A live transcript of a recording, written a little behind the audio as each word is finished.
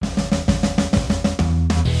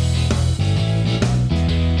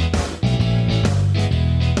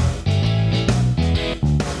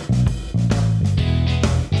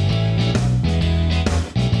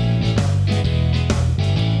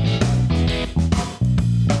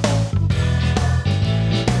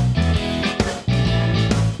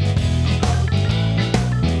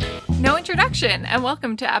Correction, and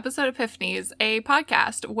welcome to Episode Epiphanies, a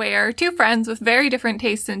podcast where two friends with very different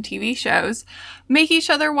tastes in TV shows make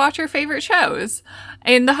each other watch our favorite shows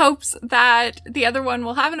in the hopes that the other one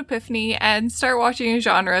will have an epiphany and start watching a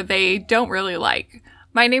genre they don't really like.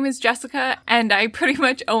 My name is Jessica, and I pretty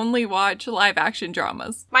much only watch live-action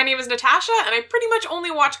dramas. My name is Natasha, and I pretty much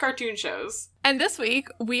only watch cartoon shows. And this week,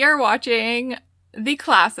 we are watching the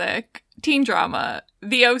classic teen drama,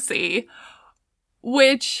 The O.C.,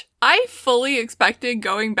 which I fully expected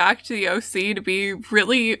going back to The O.C. to be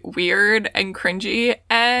really weird and cringy,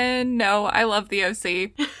 and no, I love The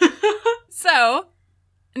O.C. So,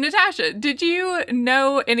 Natasha, did you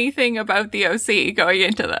know anything about The O.C. going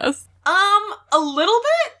into this? A little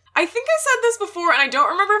bit. I think I said this before, and I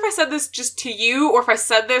don't remember if I said this just to you or if I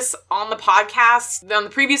said this on the podcast, on the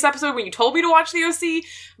previous episode when you told me to watch The O.C.,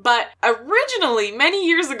 but originally, many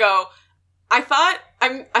years ago, I thought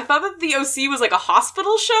that The O.C. was like a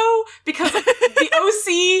hospital show, because The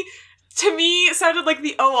O.C. to me sounded like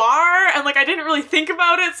the OR, and like I didn't really think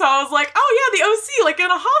about it, so I was like, oh yeah, The O.C., like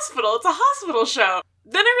in a hospital, it's a hospital show.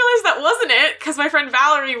 Then I realized that wasn't it, because my friend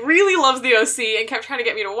Valerie really loves The O.C. and kept trying to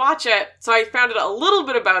get me to watch it, so I found out a little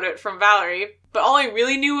bit about it from Valerie, but all I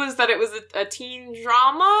really knew was that it was a teen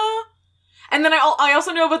drama, and then I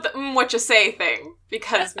also know about the what you say thing,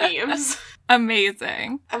 because memes.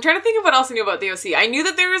 Amazing. I'm trying to think of what else I knew about The O.C. I knew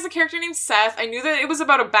that there was a character named Seth. I knew that it was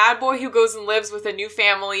about a bad boy who goes and lives with a new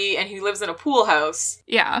family, and he lives in a pool house.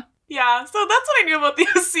 Yeah. Yeah, so that's what I knew about The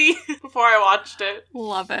O.C. before I watched it.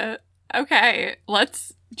 Love it. Okay,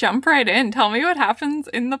 let's jump right in. Tell me what happens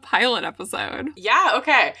in the pilot episode. Yeah,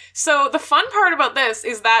 okay. So the fun part about this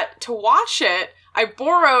is that to watch it, I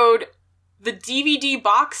borrowed the DVD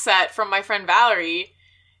box set from my friend Valerie,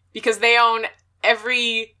 because they own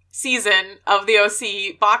every season of the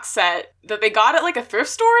O.C. box set that they got at like a thrift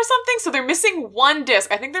store or something, so they're missing one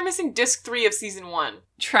disc. I think they're missing disc 3 of season 1.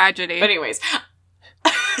 Tragedy. But anyways,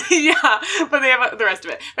 yeah, but they have the rest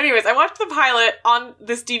of it. But anyways, I watched the pilot on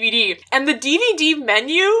this DVD, and the DVD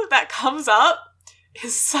menu that comes up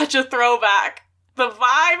is such a throwback. The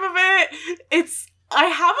vibe of it, I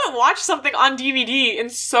haven't watched something on DVD in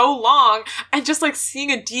so long, and just like seeing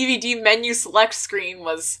a DVD menu select screen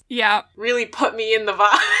was really put me in the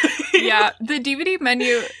vibe. Yeah, the DVD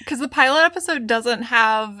menu, because the pilot episode doesn't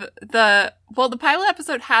have the pilot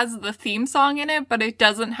episode has the theme song in it, but it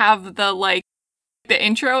doesn't have the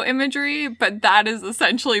intro imagery, but that is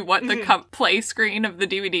essentially what the play screen of the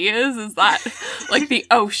DVD is that like the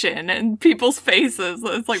ocean and people's faces.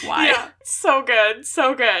 It's like, why? Yeah, so good,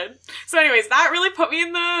 so good. So anyways, that really put me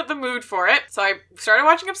in the mood for it. So I started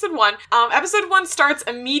watching episode 1. Episode 1 starts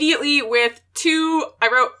immediately with I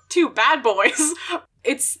wrote two bad boys.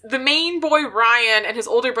 It's the main boy, Ryan, and his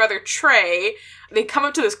older brother, Trey. They come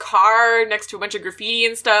up to this car next to a bunch of graffiti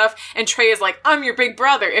and stuff, and Trey is like, I'm your big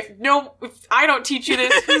brother. If I don't teach you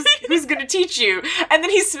this, who's gonna teach you? And then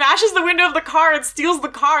he smashes the window of the car and steals the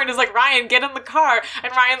car and is like, Ryan, get in the car.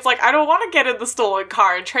 And Ryan's like, I don't want to get in the stolen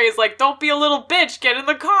car. And Trey's like, don't be a little bitch, get in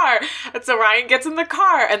the car. And so Ryan gets in the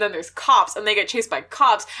car, and then there's cops, and they get chased by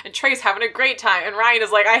cops, and Trey's having a great time, and Ryan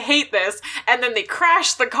is like, I hate this. And then they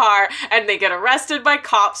crash the car, and they get arrested by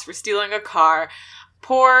cops for stealing a car.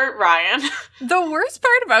 Poor Ryan. The worst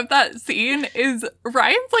part about that scene is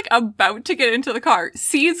Ryan's like about to get into the car,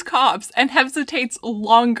 sees cops, and hesitates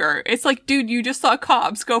longer. It's like, dude, you just saw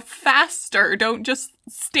cops. Go faster. Don't just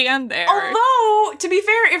stand there. Although, to be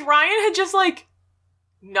fair, if Ryan had just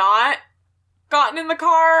not gotten in the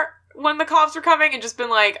car when the cops were coming and just been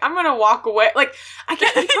like, I'm gonna walk away. Like, I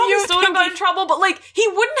guess he probably still would have got in trouble, but he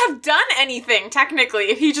wouldn't have done anything, technically,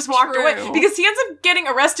 if he just walked away. Because he ends up getting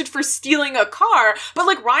arrested for stealing a car,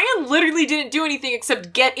 but Ryan literally didn't do anything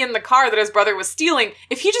except get in the car that his brother was stealing.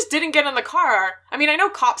 If he just didn't get in the car, I mean, I know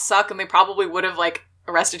cops suck and they probably would have,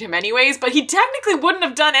 arrested him anyways, but he technically wouldn't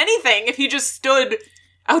have done anything if he just stood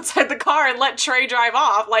outside the car and let Trey drive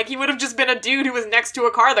off. He would have just been a dude who was next to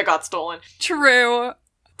a car that got stolen. True.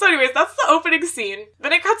 So anyways, that's the opening scene.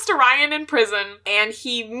 Then it cuts to Ryan in prison, and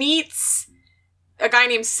he meets a guy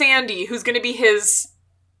named Sandy, who's going to be his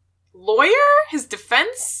lawyer? His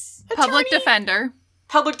defense attorney?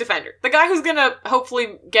 Public defender. The guy who's going to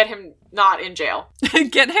hopefully get him not in jail.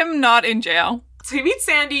 Get him not in jail. So he meets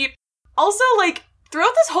Sandy. Also,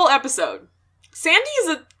 throughout this whole episode, Sandy is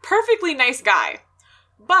a perfectly nice guy.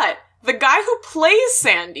 But the guy who plays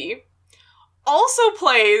Sandy also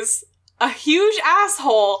plays a huge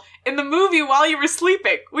asshole in the movie While You Were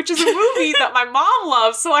Sleeping, which is a movie that my mom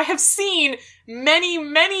loves, so I have seen many,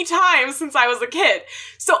 many times since I was a kid.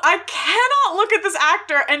 So I cannot look at this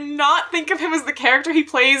actor and not think of him as the character he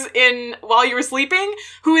plays in While You Were Sleeping,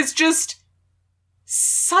 who is just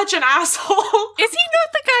such an asshole. Is he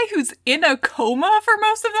not the guy who's in a coma for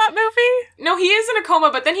most of that movie? No, he is in a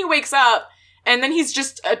coma, but then he wakes up, and then he's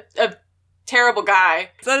just a terrible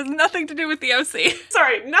guy. That has nothing to do with the OC.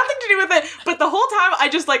 Sorry, nothing to do with it, but the whole time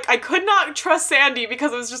I could not trust Sandy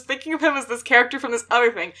because I was just thinking of him as this character from this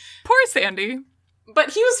other thing. Poor Sandy.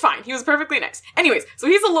 But he was fine. He was perfectly nice. Anyways, so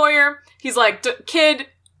he's a lawyer. He's like, kid,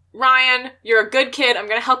 Ryan, you're a good kid. I'm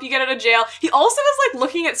gonna help you get out of jail. He also is like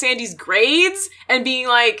looking at Sandy's grades and being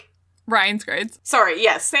like... Ryan's grades. Sorry,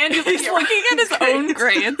 yes, Sandy's He's looking at his own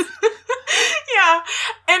grades. Yeah,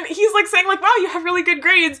 and he's like saying like, wow, you have really good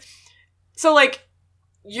grades. So like,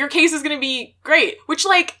 your case is gonna be great. Which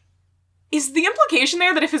like, is the implication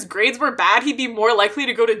there that if his grades were bad, he'd be more likely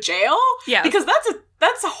to go to jail? Yeah. Because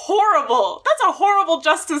that's horrible. That's a horrible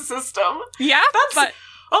justice system. Yeah, but...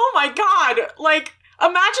 Oh my god. Like,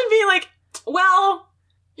 imagine being like, well,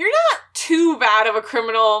 you're not too bad of a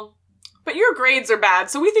criminal, but your grades are bad,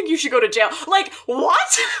 so we think you should go to jail. Like,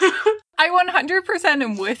 what? I 100%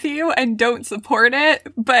 am with you and don't support it,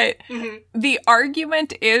 but the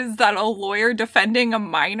argument is that a lawyer defending a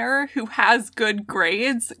minor who has good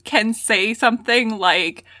grades can say something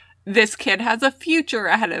like, this kid has a future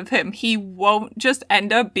ahead of him. He won't just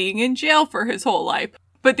end up being in jail for his whole life.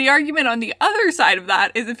 But the argument on the other side of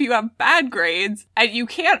that is if you have bad grades, and you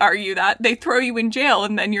can't argue that, they throw you in jail,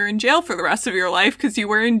 and then you're in jail for the rest of your life because you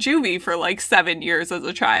were in juvie for like 7 years as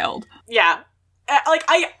a child. Yeah. Like,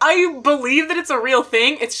 I believe that it's a real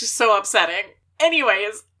thing. It's just so upsetting.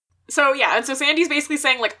 Anyways. So, yeah. And so Sandy's basically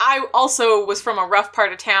saying, like, I also was from a rough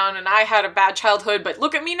part of town, and I had a bad childhood, but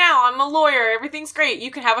look at me now. I'm a lawyer. Everything's great.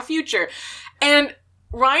 You can have a future. And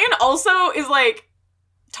Ryan also is, like,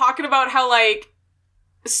 talking about how, like,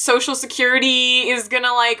 Social Security is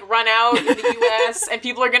gonna, like, run out in the US, and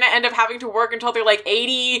people are gonna end up having to work until they're, like,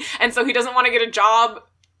 80, and so he doesn't want to get a job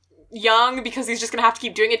young because he's just gonna have to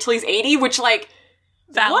keep doing it till he's 80, which, like,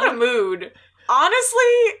 what a mood. Honestly,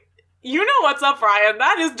 you know what's up, Ryan.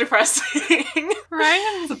 That is depressing.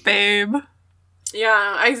 Ryan's a babe. Yeah,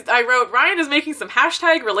 I wrote, Ryan is making some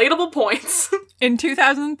hashtag relatable points. In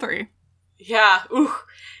 2003. Yeah, ooh.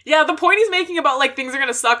 Yeah, the point he's making about, like, things are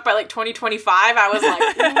gonna suck by, like, 2025, I was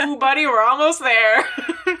like, ooh, buddy, we're almost there.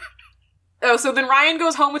 Oh, so then Ryan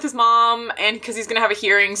goes home with his mom, and because he's gonna have a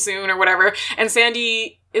hearing soon or whatever, and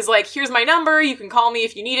Sandy is like, here's my number, you can call me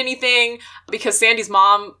if you need anything, because Sandy's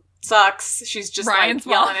mom sucks. She's just, Ryan's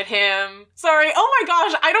like, yelling at him. Sorry, oh my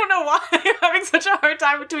gosh, I don't know why I'm having such a hard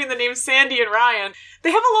time between the names Sandy and Ryan. They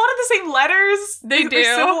have a lot of the same letters. They do.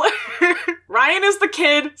 They're similar. Ryan is the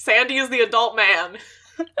kid, Sandy is the adult man.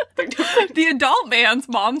 The adult man's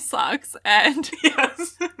mom sucks, and...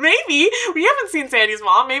 Yes, maybe. We haven't seen Sandy's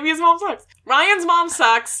mom. Maybe his mom sucks. Ryan's mom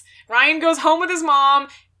sucks. Ryan goes home with his mom,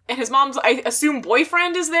 and his mom's, I assume,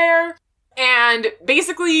 boyfriend is there. And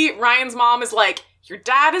basically, Ryan's mom is like, your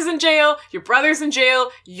dad is in jail, your brother's in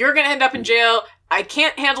jail, you're gonna end up in jail, I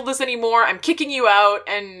can't handle this anymore, I'm kicking you out.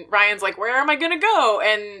 And Ryan's like, where am I gonna go?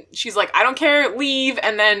 And she's like, I don't care, leave.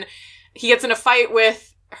 And then he gets in a fight with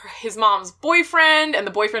his mom's boyfriend, and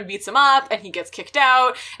the boyfriend beats him up, and he gets kicked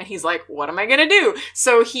out, and he's like, what am I gonna do?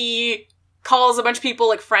 So he calls a bunch of people,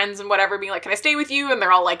 like friends and whatever, being like, can I stay with you? And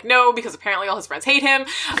they're all like, no, because apparently all his friends hate him.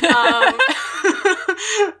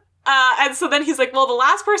 And so then he's like, well, the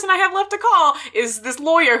last person I have left to call is this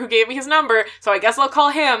lawyer who gave me his number, so I guess I'll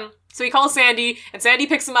call him. So he calls Sandy, and Sandy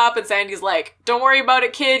picks him up, and Sandy's like, don't worry about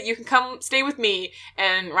it, kid, you can come stay with me.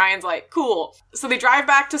 And Ryan's like, cool. So they drive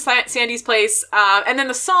back to Sandy's place, and then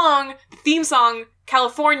the theme song,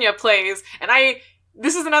 California, plays, and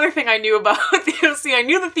this is another thing I knew about the OC. I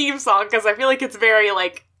knew the theme song, because I feel like it's very,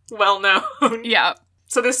 like, well-known. Yeah.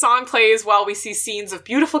 So this song plays while we see scenes of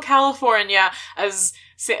beautiful California, as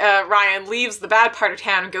Ryan leaves the bad part of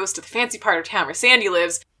town and goes to the fancy part of town where Sandy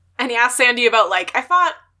lives, and he asks Sandy about, like, I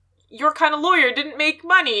thought your kind of lawyer didn't make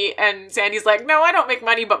money. And Sandy's like, no, I don't make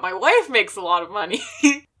money, but my wife makes a lot of money.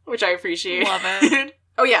 Which I appreciate. Love it.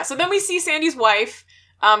 Oh yeah, so then we see Sandy's wife.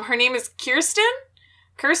 Her name is Kirsten?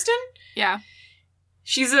 Yeah.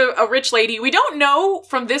 She's a rich lady. We don't know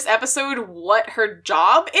from this episode what her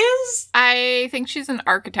job is. I think she's an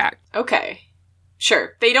architect. Okay.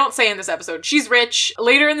 Sure. They don't say in this episode. She's rich.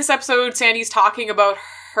 Later in this episode, Sandy's talking about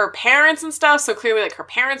her parents and stuff, so clearly, like, her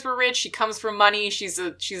parents were rich, she comes from money, she's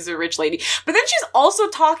a rich lady. But then she's also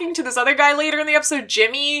talking to this other guy later in the episode,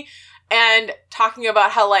 Jimmy, and talking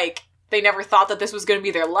about how, like, they never thought that this was going to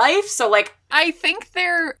be their life, so, like... I think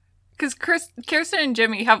because Kirsten and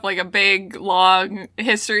Jimmy have, like, a big, long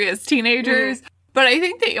history as teenagers, But I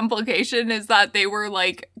think the implication is that they were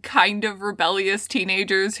like kind of rebellious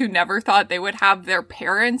teenagers who never thought they would have their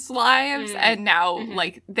parents' lives. And now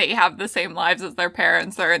like they have the same lives as their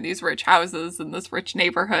parents. They're in these rich houses in this rich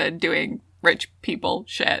neighborhood doing rich people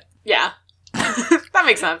shit. Yeah. That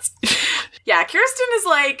makes sense. Yeah, Kirsten is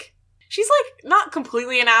like, she's like not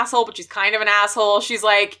completely an asshole, but she's kind of an asshole. She's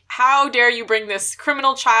like, how dare you bring this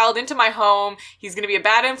criminal child into my home? He's going to be a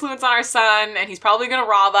bad influence on our son and he's probably going to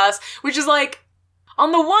rob us, which is like,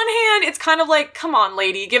 on the one hand, it's kind of like, come on,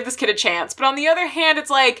 lady, give this kid a chance. But on the other hand, it's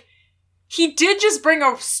like, he did just bring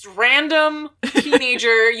a random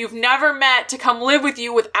teenager you've never met to come live with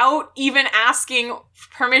you without even asking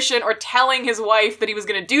permission or telling his wife that he was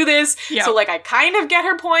going to do this. Yep. So, like, I kind of get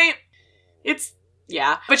her point.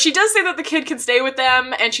 Yeah. But she does say that the kid can stay with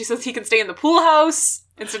them, and she says he can stay in the pool house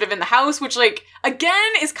instead of in the house, which, like,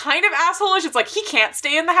 again, is kind of asshole-ish. It's like, he can't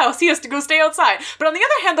stay in the house. He has to go stay outside. But on the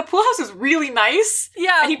other hand, the pool house is really nice.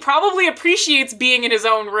 Yeah. And he probably appreciates being in his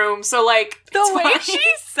own room. So, like, the way she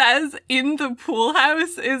says in the pool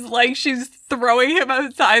house is like she's throwing him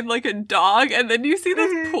outside like a dog. And then you see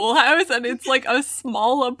this pool house and it's like a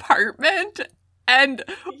small apartment. And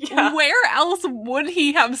where else would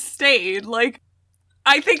he have stayed? Like,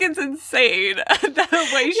 I think it's insane the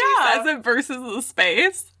way she says it versus the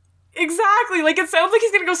space. Exactly. Like, it sounds like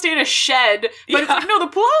he's gonna go stay in a shed, but it's like, no, the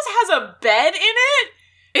pool house has a bed in it.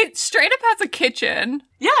 It straight up has a kitchen.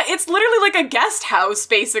 Yeah, it's literally like a guest house,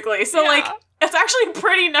 basically. So, like, it's actually a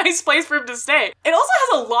pretty nice place for him to stay. It also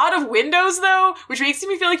has a lot of windows, though, which makes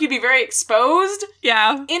me feel like he'd be very exposed.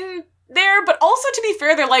 Yeah. In there, but also, to be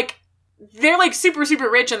fair, they're like super, super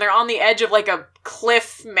rich and they're on the edge of like a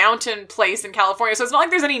cliff mountain place in California. So it's not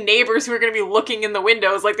like there's any neighbors who are going to be looking in the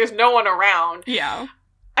windows. Like there's no one around. Yeah.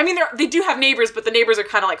 I mean, they do have neighbors, but the neighbors are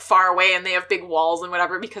kind of like far away and they have big walls and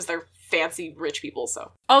whatever because they're fancy rich people,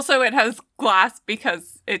 so. Also, it has glass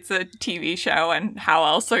because it's a TV show, and how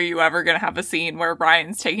else are you ever going to have a scene where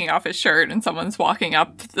Ryan's taking off his shirt and someone's walking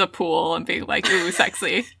up the pool and being like, ooh,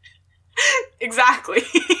 sexy. Exactly.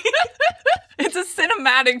 It's a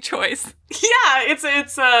cinematic choice. Yeah, it's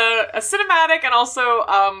a cinematic and also,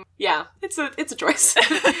 it's a choice.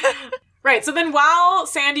 Right, so then while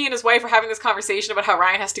Sandy and his wife are having this conversation about how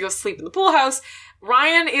Ryan has to go sleep in the pool house,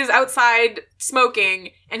 Ryan is outside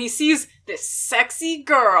smoking, and he sees this sexy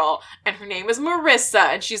girl, and her name is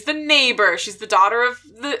Marissa, and she's the neighbor. She's the daughter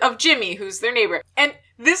of Jimmy, who's their neighbor. And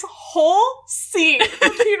this whole scene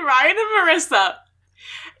between Ryan and Marissa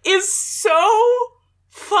is so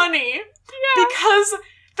funny because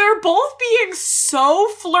they're both being so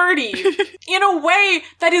flirty in a way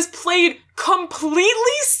that is played completely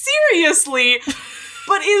seriously,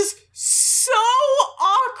 but is so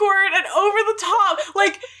awkward and over the top.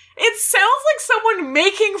 Like, it sounds like someone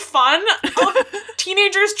making fun of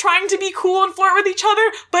teenagers trying to be cool and flirt with each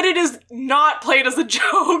other, but it is not played as a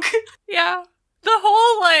joke. Yeah. The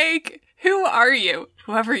whole, like, who are you?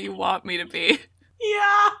 Whoever you want me to be.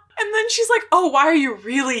 Yeah. And then she's like, oh, why are you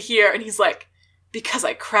really here? And he's like, because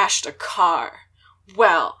I crashed a car.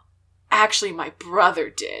 Well, actually, my brother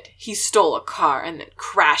did. He stole a car and then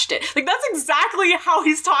crashed it. Like, that's exactly how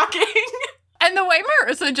he's talking. And the way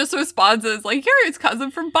Marissa just responds is like, you're his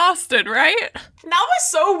cousin from Boston, right? That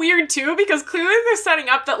was so weird, too, because clearly they're setting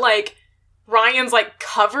up that, like, Ryan's, like,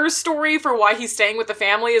 cover story for why he's staying with the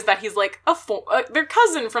family is that he's, like, their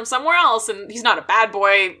cousin from somewhere else, and he's not a bad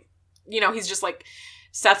boy. You know, he's just, like,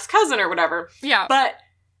 Seth's cousin or whatever. Yeah. But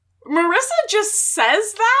Marissa just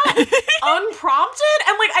says that unprompted,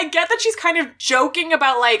 and, like, I get that she's kind of joking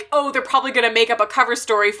about, like, oh, they're probably gonna make up a cover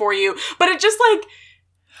story for you, but it just, like,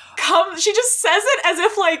 she just says it as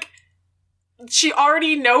if, like, she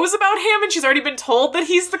already knows about him and she's already been told that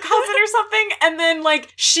he's the cousin or something, and then,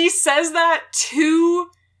 like, she says that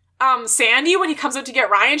to Sandy when he comes out to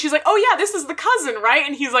get Ryan. She's like, oh yeah, this is the cousin, right?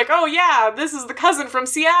 And he's like, oh yeah, this is the cousin from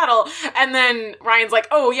Seattle. And then Ryan's like,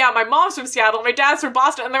 oh yeah, my mom's from Seattle, my dad's from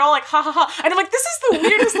Boston. And they're all like, ha ha ha. And I'm like, this is the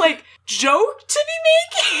weirdest, like, joke to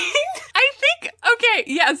be making. I think, okay,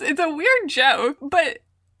 yes, it's a weird joke, but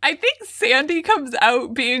I think Sandy comes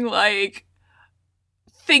out being like,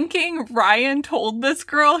 thinking Ryan told this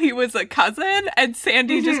girl he was a cousin, and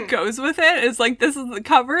Sandy just goes with it. It's like, this is the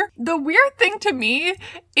cover. The weird thing to me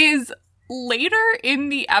is later in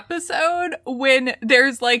the episode when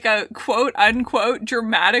there's like a quote unquote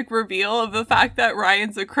dramatic reveal of the fact that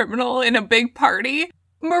Ryan's a criminal in a big party,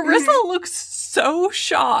 Marissa looks so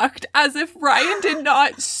shocked, as if Ryan did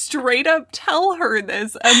not straight up tell her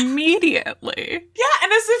this immediately. Yeah,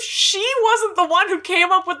 and as if she wasn't the one who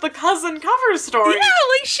came up with the cousin cover story. Yeah,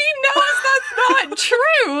 like, she knows that's not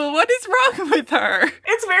true. What is wrong with her?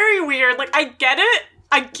 It's very weird. Like, I get it.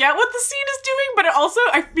 I get what the scene is doing, but it also,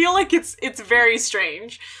 I feel like it's very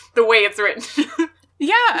strange the way it's written.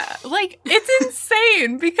 Yeah, like, it's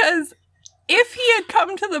insane because if he had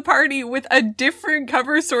come to the party with a different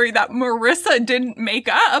cover story that Marissa didn't make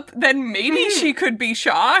up, then maybe she could be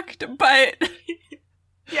shocked, but...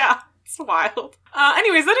 Yeah, it's wild.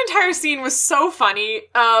 Anyways, that entire scene was so funny.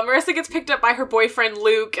 Marissa gets picked up by her boyfriend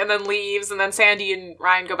Luke and then leaves, and then Sandy and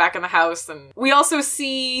Ryan go back in the house. And we also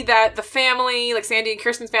see that the family, like Sandy and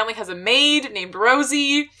Kirsten's family, has a maid named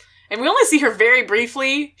Rosie. And we only see her very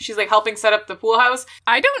briefly. She's like helping set up the pool house.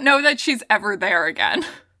 I don't know that she's ever there again.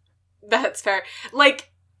 That's fair.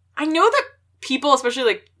 Like, I know that people, especially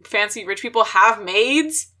like fancy rich people, have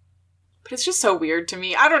maids. But it's just so weird to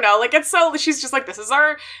me. I don't know. Like, she's just like, this is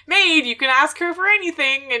our maid. You can ask her for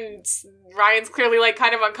anything. And Ryan's clearly, like,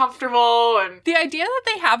 kind of uncomfortable. And the idea that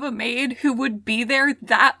they have a maid who would be there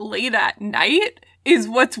that late at night is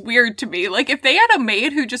what's weird to me. Like, if they had a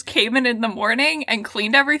maid who just came in the morning and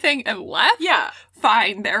cleaned everything and left, yeah,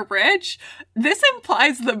 fine, they're rich. This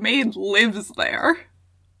implies the maid lives there.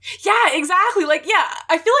 Yeah, exactly. Like, yeah,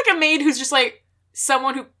 I feel like a maid who's just, like,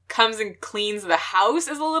 someone who comes and cleans the house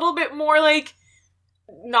is a little bit more, like,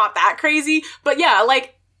 not that crazy. But yeah,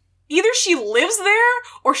 like, either she lives there,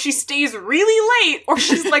 or she stays really late, or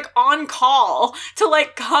she's, like, on call to,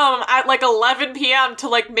 like, come at, like, 11 p.m. to,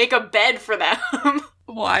 like, make a bed for them.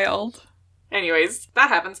 Wild. Anyways, that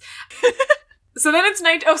happens. So then it's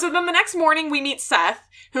night. Oh, so then the next morning we meet Seth,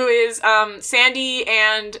 who is Sandy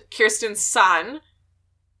and Kirsten's son.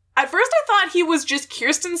 At first I thought he was just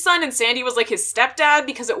Kirsten's son and Sandy was like his stepdad,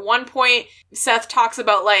 because at one point Seth talks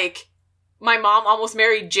about like, my mom almost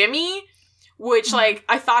married Jimmy, which like,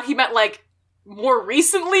 I thought he meant like more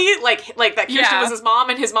recently, like that Kirsten was his mom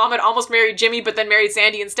and his mom had almost married Jimmy but then married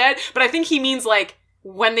Sandy instead. But I think he means like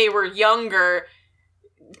when they were younger,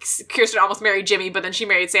 Kirsten almost married Jimmy but then she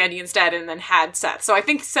married Sandy instead and then had Seth. So I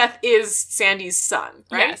think Seth is Sandy's son,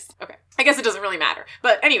 right? Yes. Okay. I guess it doesn't really matter.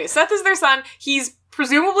 But anyway, Seth is their son. He's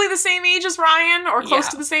presumably the same age as Ryan, or close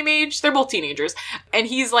to the same age. They're both teenagers. And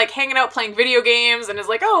he's, like, hanging out playing video games, and is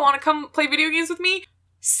like, oh, want to come play video games with me?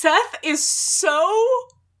 Seth is so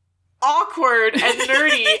awkward and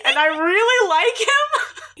nerdy, and I really like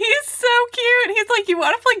him. He's so cute. He's like, you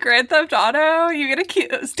want to play Grand Theft Auto? You get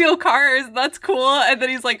to steal cars. That's cool. And then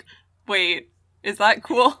he's like, wait, is that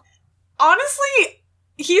cool? Honestly,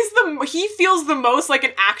 he feels the most like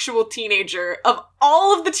an actual teenager of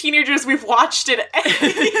all of the teenagers we've watched in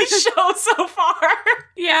any show so far.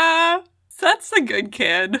 Yeah, Seth's a good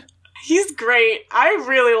kid. He's great. I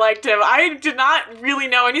really liked him. I did not really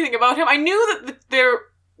know anything about him. I knew that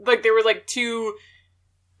there were like two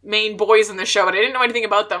main boys in the show, but I didn't know anything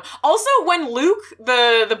about them. Also, when Luke,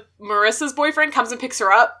 the Marissa's boyfriend, comes and picks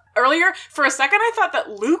her up earlier, for a second I thought that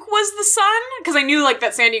Luke was the son, because I knew like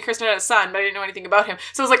that Sandy and Kirsten had a son, but I didn't know anything about him.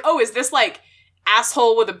 So I was like, oh, is this like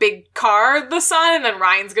asshole with a big car the son? And then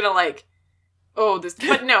Ryan's gonna like, oh, this,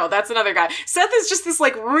 but no, that's another guy. Seth is just this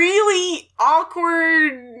like really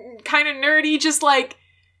awkward, kind of nerdy, just like,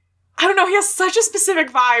 I don't know, he has such a specific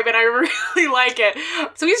vibe and I really like it.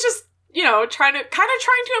 So he's just, you know, trying to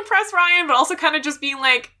impress Ryan, but also kind of just being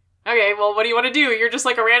like, okay, well, what do you want to do? You're just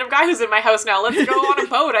like a random guy who's in my house now. Let's go on a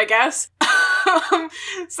boat, I guess.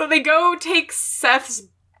 So they go take Seth's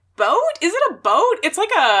boat? Is it a boat?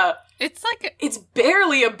 It's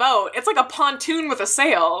barely a boat. It's like a pontoon with a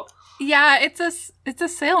sail. Yeah, it's a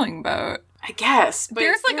sailing boat. I guess. But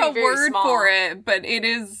there's like a word small for it, but it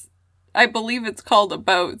is, I believe it's called a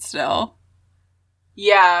boat still.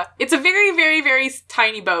 Yeah. It's a very, very, very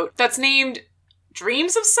tiny boat that's named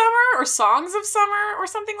Dreams of Summer or Songs of Summer or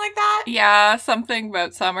something like that. Yeah, something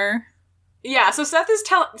about summer. Yeah, so so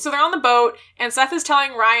they're on the boat and Seth is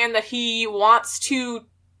telling Ryan that he wants to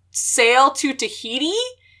sail to Tahiti.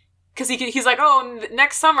 Because he's like, oh,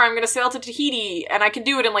 next summer I'm going to sail to Tahiti and I can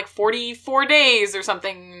do it in like 44 days or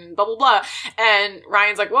something, blah, blah, blah. And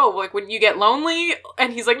Ryan's like, whoa, like, wouldn't you get lonely?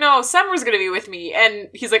 And he's like, no, Summer's going to be with me. And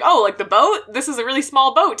he's like, oh, like the boat? This is a really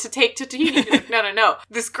small boat to take to Tahiti. He's like, no,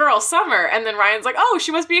 this girl, Summer. And then Ryan's like, oh,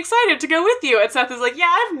 she must be excited to go with you. And Seth is like, yeah,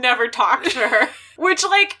 I've never talked to her. Which,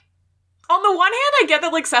 like, on the one hand, I get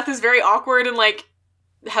that, like, Seth is very awkward and, like,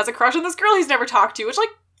 has a crush on this girl he's never talked to, which, like,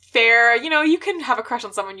 fair. You know, you can have a crush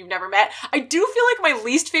on someone you've never met. I do feel like my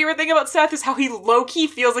least favorite thing about Seth is how he low-key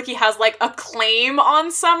feels like he has, like, a claim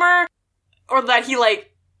on Summer. Or that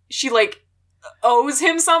she owes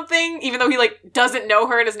him something, even though he, like, doesn't know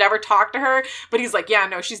her and has never talked to her. But he's like, yeah,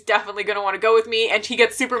 no, she's definitely gonna want to go with me. And he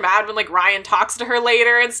gets super mad when, like, Ryan talks to her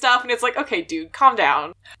later and stuff. And it's like, okay, dude, calm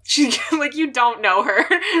down. She, like, you don't know her.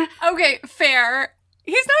 Okay, fair.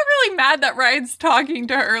 he's not really mad that Ryan's talking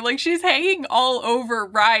to her. Like, she's hanging all over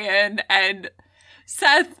Ryan, and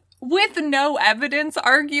Seth, with no evidence,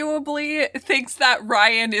 arguably, thinks that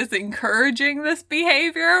Ryan is encouraging this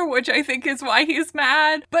behavior, which I think is why he's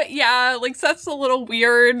mad. But yeah, like, Seth's a little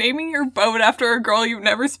weird. Naming your boat after a girl you've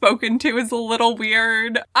never spoken to is a little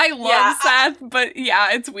weird. I love Seth, but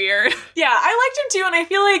yeah, it's weird. Yeah, I liked him too, and I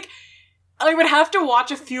feel like I would have to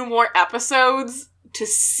watch a few more episodes to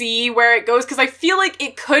see where it goes, because I feel like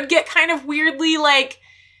it could get kind of weirdly, like,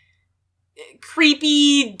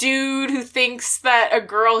 creepy dude who thinks that a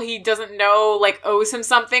girl he doesn't know, like, owes him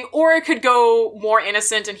something, or it could go more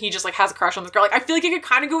innocent and he just, like, has a crush on this girl. Like, I feel like it could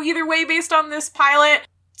kind of go either way based on this pilot,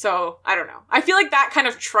 so I don't know. I feel like that kind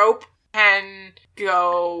of trope can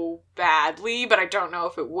go badly, but I don't know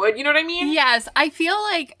if it would, you know what I mean? Yes, I feel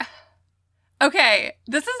like... Okay,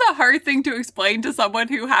 this is a hard thing to explain to someone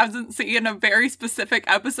who hasn't seen a very specific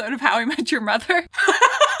episode of How I Met Your Mother.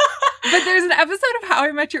 But there's an episode of How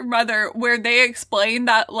I Met Your Mother where they explain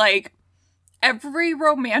that, like, every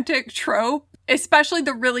romantic trope, especially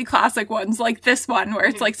the really classic ones, like this one, where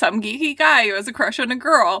it's like some geeky guy who has a crush on a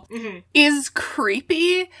girl, is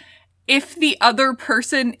creepy if the other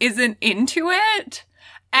person isn't into it.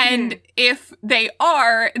 And if they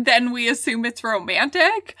are, then we assume it's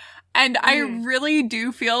romantic. And I really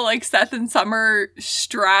do feel like Seth and Summer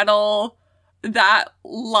straddle that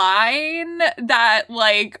line that,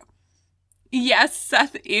 like, yes,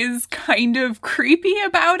 Seth is kind of creepy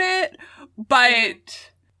about it,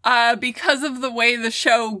 but because of the way the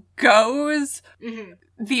show goes,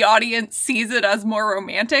 the audience sees it as more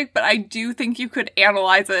romantic, but I do think you could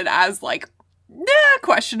analyze it as, like,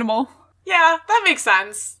 questionable. Yeah, that makes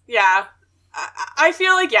sense. Yeah. I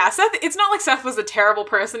feel like, yeah, Seth, it's not like Seth was a terrible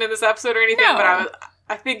person in this episode or anything, but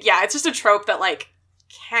I think, yeah, it's just a trope that, like,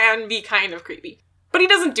 can be kind of creepy. But he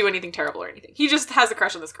doesn't do anything terrible or anything. He just has a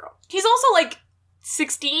crush on this girl. He's also, like,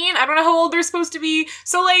 16. I don't know how old they're supposed to be.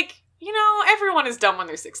 So, like, you know, everyone is dumb when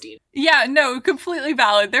they're 16. Yeah, no, completely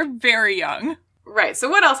valid. They're very young. Right, so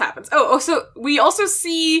what else happens? Oh, so we also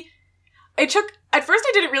see... At first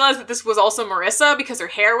I didn't realize that this was also Marissa because her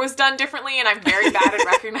hair was done differently, and I'm very bad at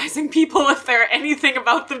recognizing people if anything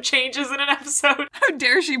about them changes in an episode. How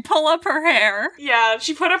dare she pull up her hair? Yeah,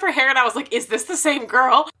 she put up her hair and I was like, is this the same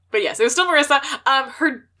girl? But yes, it was still Marissa.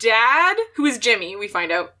 Her dad, who is Jimmy, we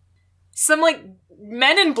find out, some, like,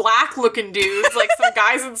 Men in Black looking dudes, like some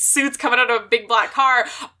guys in suits coming out of a big black car,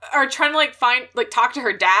 are trying to, talk to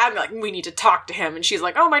her dad, and they're like, we need to talk to him. And she's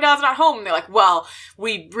like, oh, my dad's not home. And they're like, well,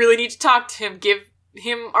 we really need to talk to him, give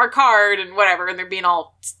him our card and whatever. And they're being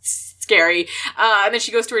all scary. And then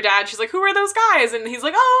she goes to her dad, she's like, who are those guys? And he's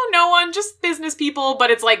like, oh, no one, just business people.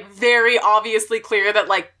 But it's, like, very obviously clear that,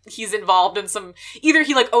 like, he's involved in some, either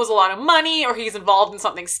he, like, owes a lot of money, or he's involved in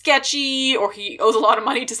something sketchy, or he owes a lot of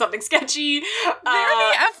money to something sketchy. They're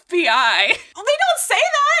the FBI. Well, they don't say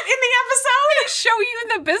that in the episode. They show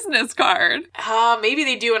you the business card. Maybe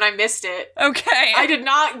they do and I missed it. Okay. I did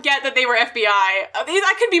not get that they were FBI.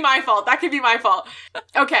 That could be my fault.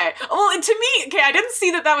 Okay. Well, to me, okay, I didn't see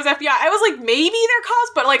that was FBI. I was like, maybe they're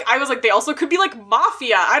cops, but, like, I was like, they also could be, like,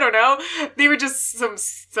 mafia. I don't know. They were just some...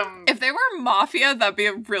 If they were mafia, that'd be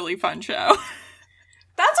a really fun show. That's what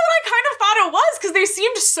I kind of thought it was, because they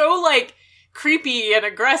seemed so, like, creepy and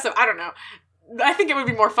aggressive. I don't know. I think it would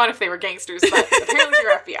be more fun if they were gangsters, but apparently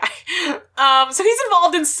they're FBI. So he's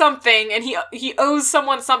involved in something, and he owes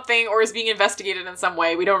someone something, or is being investigated in some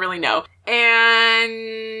way. We don't really know.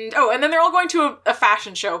 And then they're all going to a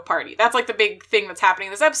fashion show party. That's, like, the big thing that's happening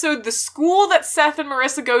in this episode. The school that Seth and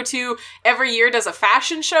Marissa go to every year does a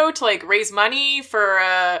fashion show to, like, raise money for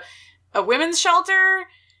a women's shelter.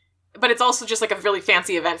 But it's also just, like, a really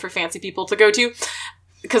fancy event for fancy people to go to,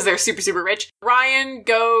 because they're super, super rich. Ryan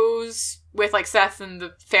goes with, like, Seth and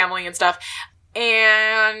the family and stuff.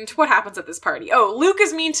 And what happens at this party? Oh, Luke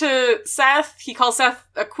is mean to Seth. He calls Seth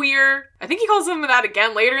a queer. I think he calls him that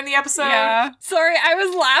again later in the episode. Yeah. Sorry, I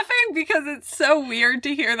was laughing because it's so weird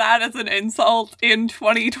to hear that as an insult in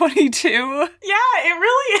 2022. Yeah, it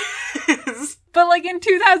really is. But, like, in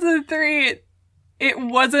 2003, it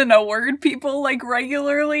wasn't a word people, like,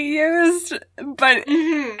 regularly used. But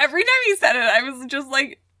every time he said it, I was just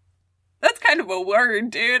like, that's kind of a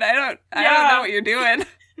word, dude. I don't know what you're doing.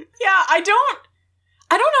 Yeah, I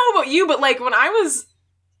don't know about you, but, like, when I was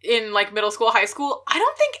in, like, middle school, high school, I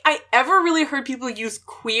don't think I ever really heard people use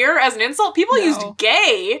queer as an insult. People used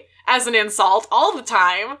gay as an insult all the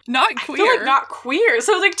time. Not I queer. feel like not queer.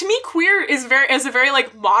 So like to me, queer is a very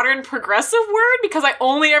like modern progressive word because I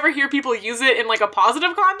only ever hear people use it in like a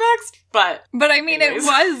positive context. But I mean, anyways. It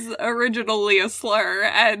was originally a slur,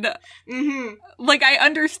 and like I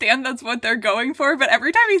understand that's what they're going for, but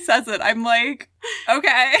every time he says it, I'm like,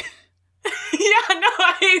 okay. Yeah, no,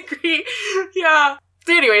 I agree. Yeah.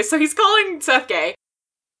 So anyway, so he's calling Seth gay.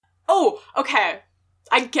 Oh, okay.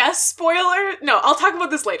 I guess spoiler. No, I'll talk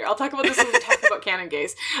about this later. I'll talk about this when we talk about canon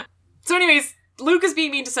gays. So anyways, Luke is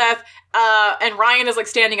being mean to Seth, and Ryan is like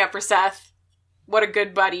standing up for Seth. What a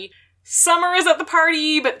good buddy. Summer is at the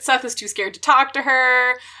party, but Seth is too scared to talk to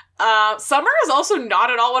her. Summer is also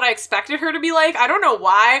not at all what I expected her to be like. I don't know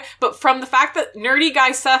why, but from the fact that nerdy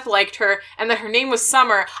guy Seth liked her and that her name was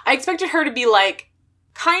Summer, I expected her to be like,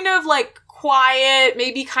 kind of like quiet,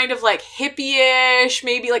 maybe kind of like hippie-ish,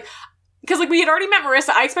 maybe like, because like we had already met Marissa,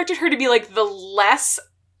 I expected her to be like the less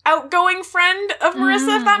outgoing friend of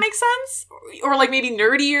Marissa, if that makes sense. Or like maybe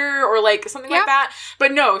nerdier or like something like that.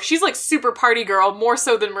 But no, she's like super party girl, more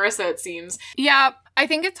so than Marissa, it seems. Yeah, I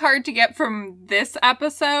think it's hard to get from this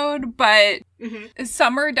episode, but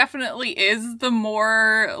Summer definitely is the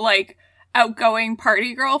more like outgoing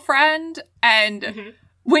party girlfriend. And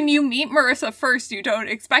when you meet Marissa first, you don't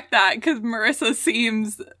expect that because Marissa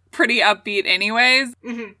seems pretty upbeat anyways.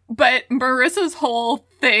 But Marissa's whole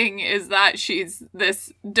thing is that she's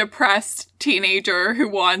this depressed teenager who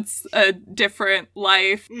wants a different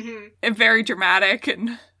life. Very dramatic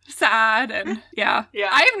and sad, and yeah.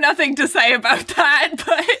 I have nothing to say about that, but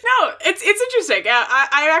no, it's interesting. Yeah,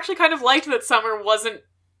 I actually kind of liked that Summer wasn't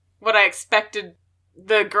what I expected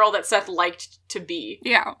the girl that Seth liked to be.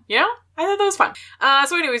 Yeah. You know? I thought that was fun.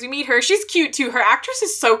 So anyways, we meet her. She's cute too. Her actress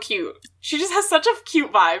is so cute. She just has such a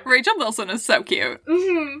cute vibe. Rachel Bilson is so cute.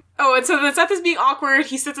 Oh, and so then Seth is being awkward.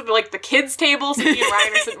 He sits at the, like the kids' table, so he and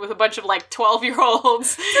Ryan are sitting with a bunch of like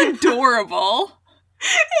 12-year-olds. It's adorable. It is.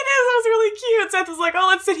 It was really cute. Seth was like, oh,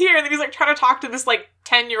 let's sit here. And then he's like trying to talk to this like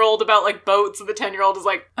 10-year-old about like boats, and the 10-year-old is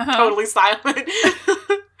like totally silent.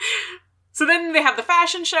 So then they have the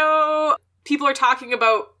fashion show. People are talking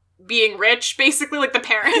about being rich, basically, like the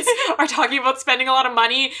parents are talking about spending a lot of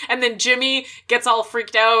money, and then Jimmy gets all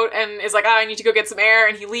freaked out and is like, I need to go get some air,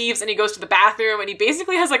 and he leaves and he goes to the bathroom, and he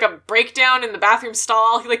basically has like a breakdown in the bathroom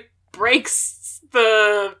stall. He like breaks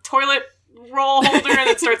the toilet roll holder and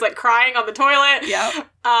then starts like crying on the toilet.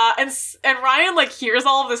 And Ryan like hears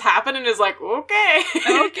all of this happen and is like, okay.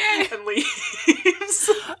 And leaves.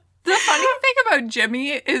 The funny thing about Jimmy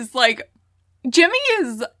is like, Jimmy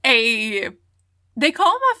is they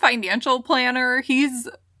call him a financial planner. He's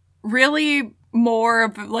really more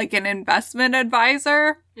of like an investment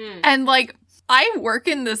advisor. And like, I work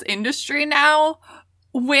in this industry now.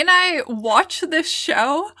 When I watch this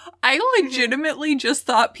show, I legitimately just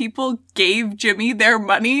thought people gave Jimmy their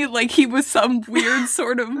money like he was some weird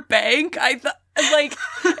sort of bank. I thought, like,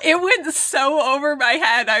 it went so over my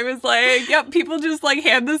head. I was like, yep, people just like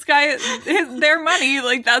hand this guy their money.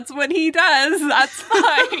 Like, that's what he does. That's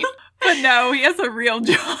fine. But no, he has a real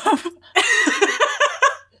job.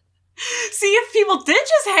 See, if people did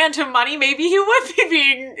just hand him money, maybe he would be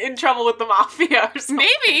being in trouble with the mafia or something.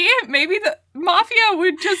 Maybe the mafia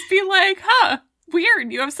would just be like, huh,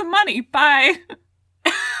 weird, you have some money, bye.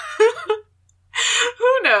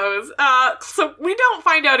 Who knows? So we don't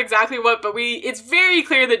find out exactly what, but it's very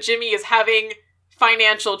clear that Jimmy is having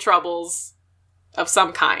financial troubles of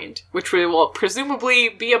some kind, which will presumably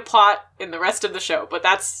be a plot in the rest of the show, but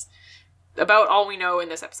that's about all we know in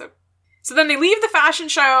this episode. So then they leave the fashion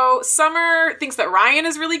show. Summer thinks that Ryan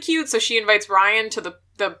is really cute, so she invites Ryan to the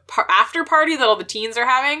after party that all the teens are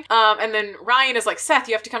having. And then Ryan is like, Seth,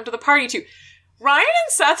 you have to come to the party too. Ryan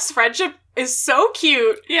and Seth's friendship is so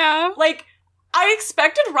cute. Yeah. Like, I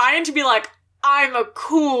expected Ryan to be like, I'm a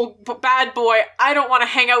cool bad boy. I don't want to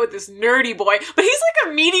hang out with this nerdy boy. But he's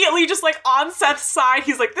like immediately just like on Seth's side.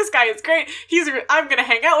 He's like, this guy is great. I'm going to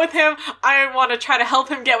hang out with him. I want to try to help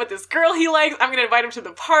him get with this girl he likes. I'm going to invite him to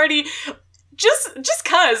the party. Just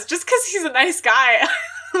cause he's a nice guy.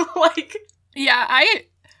 Like, yeah, I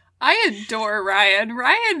adore Ryan.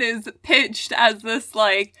 Ryan is pitched as this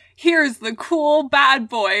like, here's the cool bad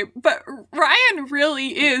boy, but Ryan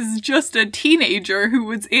really is just a teenager who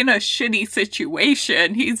was in a shitty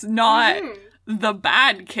situation. He's not the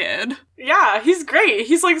bad kid. Yeah, he's great.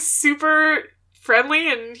 He's like super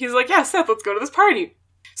friendly, and he's like, yeah, Seth, let's go to this party.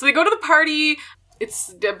 So they go to the party.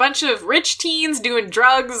 It's a bunch of rich teens doing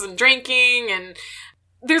drugs and drinking, and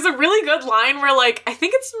there's a really good line where, like, I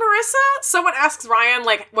think it's Marissa. Someone asks Ryan,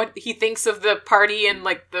 like, what he thinks of the party in,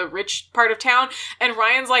 like, the rich part of town. And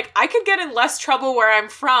Ryan's like, I could get in less trouble where I'm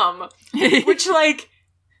from. Which, like,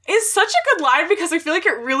 is such a good line because I feel like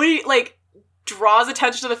it really, like, draws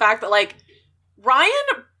attention to the fact that, like,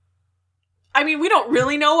 Ryan, I mean, we don't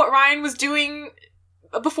really know what Ryan was doing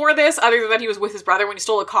before this, other than that he was with his brother when he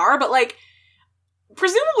stole a car, but, like,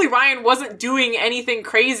 presumably Ryan wasn't doing anything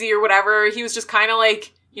crazy or whatever. He was just kind of,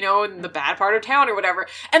 like, you know, in the bad part of town or whatever.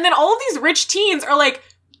 And then all of these rich teens are, like,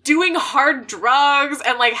 doing hard drugs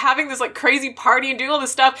and, like, having this, like, crazy party and doing all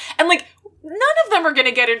this stuff. And, like, none of them are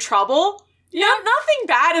gonna get in trouble. Yeah. Nothing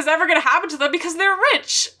bad is ever gonna happen to them because they're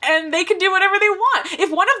rich and they can do whatever they want. If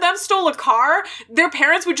one of them stole a car, their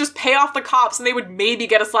parents would just pay off the cops and they would maybe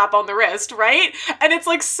get a slap on the wrist, right? And it's,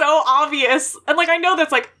 like, so obvious. And, like, I know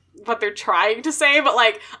that's, like, what they're trying to say, but,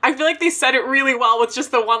 like, I feel like they said it really well with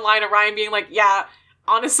just the one line of Ryan being like, yeah,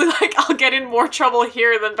 honestly, like, I'll get in more trouble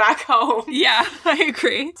here than back home. Yeah, I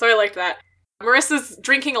agree. So I liked that. Marissa's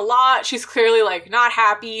drinking a lot. She's clearly, like, not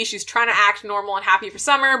happy. She's trying to act normal and happy for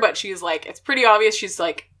Summer, but she's, like, it's pretty obvious she's,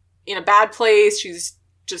 like, in a bad place. She's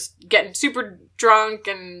just getting super drunk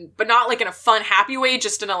but not, like, in a fun, happy way,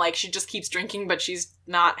 just in a, like, she just keeps drinking, but she's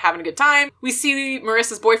not having a good time. We see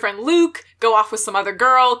Marissa's boyfriend, Luke, go off with some other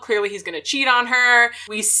girl. Clearly he's gonna cheat on her.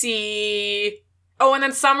 We see... Oh, and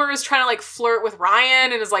then Summer is trying to, like, flirt with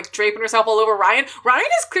Ryan and is, like, draping herself all over Ryan. Ryan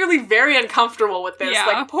is clearly very uncomfortable with this. Yeah.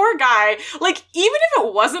 Like, poor guy. Like, even if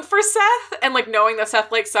it wasn't for Seth and, like, knowing that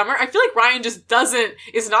Seth likes Summer, I feel like Ryan just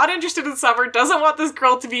is not interested in Summer, doesn't want this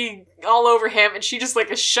girl to be all over him, and she just,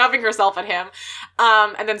 like, is shoving herself at him.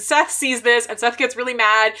 And then Seth sees this, and Seth gets really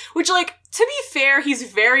mad, which, like, to be fair, he's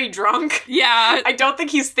very drunk. Yeah. I don't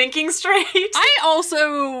think he's thinking straight. I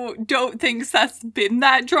also don't think Seth's been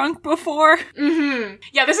that drunk before. Mm-hmm.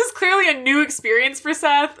 Yeah, this is clearly a new experience for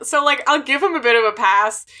Seth, so, like, I'll give him a bit of a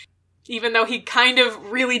pass, even though he kind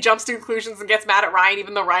of really jumps to conclusions and gets mad at Ryan,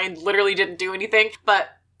 even though Ryan literally didn't do anything. But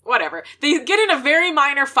whatever. They get in a very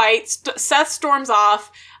minor fight. Seth storms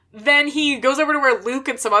off. Then he goes over to where Luke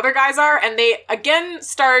and some other guys are, and they again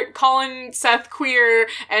start calling Seth queer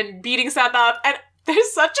and beating Seth up. And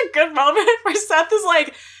there's such a good moment where Seth is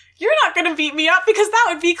like, you're not gonna beat me up because that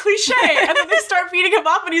would be cliche. And then they start beating him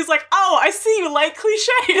up and he's like, oh, I see you like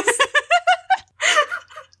cliches.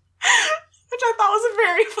 Which I thought was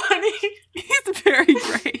very funny. He's very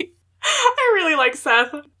great. I really like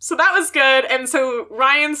Seth. So that was good. And so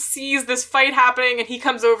Ryan sees this fight happening and he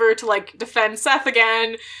comes over to, like, defend Seth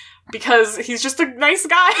again because he's just a nice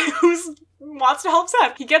guy who wants to help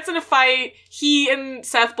Seth. He gets in a fight. He and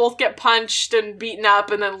Seth both get punched and beaten up,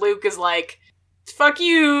 and then Luke is like, fuck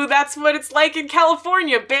you, that's what it's like in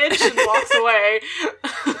California, bitch, and walks away.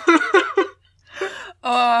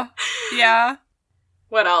 Yeah.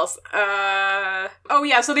 What else? Oh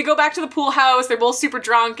yeah, so they go back to the pool house, they're both super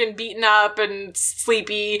drunk and beaten up and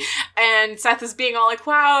sleepy, and Seth is being all like,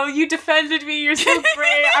 wow, you defended me, you're so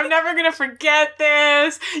great, I'm never gonna forget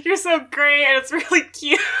this, you're so great, and it's really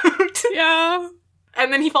cute. Yeah.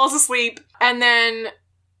 And then he falls asleep, and then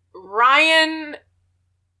Ryan,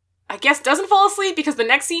 I guess, doesn't fall asleep because the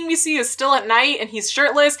next scene we see is still at night, and he's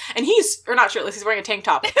shirtless, and or not shirtless, he's wearing a tank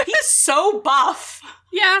top. He's so buff.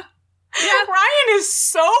 Yeah. Yeah, Ryan is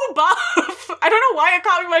so buff. I don't know why it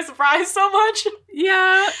caught me by surprise so much.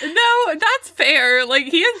 Yeah, no, that's fair. Like,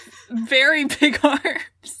 he has very big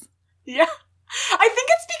arms. Yeah. I think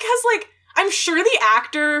it's because, like, I'm sure the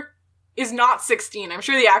actor is not 16. I'm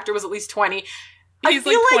sure the actor was at least 20. He's,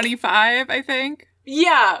 like, 25, I think.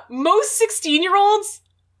 Yeah, most 16-year-olds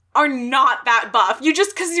are not that buff.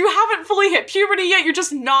 Because you haven't fully hit puberty yet, you're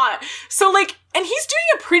just not. So, like, and he's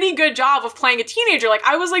doing a pretty good job of playing a teenager. Like,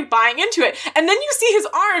 I was, like, buying into it. And then you see his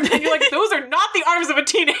arms, and you're like, those are not the arms of a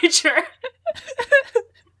teenager.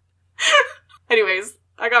 Anyways,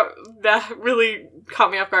 that really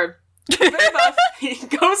caught me off guard. Very buff. He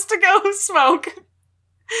goes to go smoke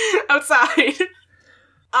outside.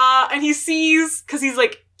 And he sees, because he's,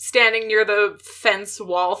 like, standing near the fence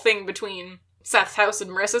wall thing between Seth's house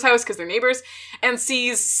and Marissa's house, because they're neighbors, and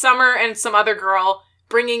sees Summer and some other girl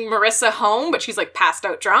bringing Marissa home, but she's, like, passed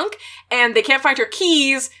out drunk, and they can't find her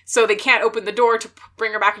keys, so they can't open the door to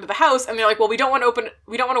bring her back into the house, and they're like, well, we don't want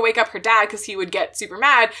to wake up her dad because he would get super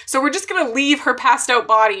mad, so we're just gonna leave her passed out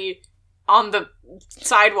body on the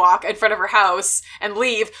sidewalk in front of her house and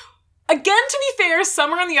leave. Again, to be fair,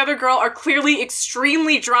 Summer and the other girl are clearly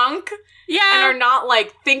extremely drunk. Yeah. And are not,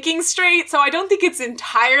 like, thinking straight, so I don't think it's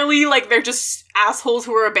entirely, like, they're just assholes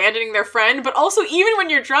who are abandoning their friend, but also, even when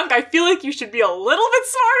you're drunk, I feel like you should be a little bit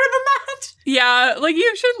smarter than that. Yeah, like,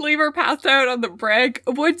 you should leave her passed out on the brick.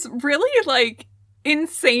 What's really, like,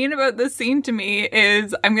 insane about this scene to me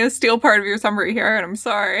is, I'm gonna steal part of your summary here, and I'm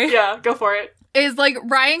sorry. Yeah, go for it. Is, like,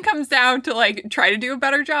 Ryan comes down to, like, try to do a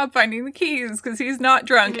better job finding the keys, because he's not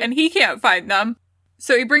drunk, and he can't find them.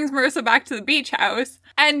 So he brings Marissa back to the beach house.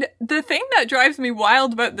 And the thing that drives me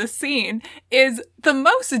wild about this scene is the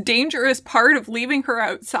most dangerous part of leaving her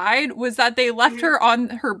outside was that they left her on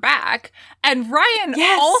her back. And Ryan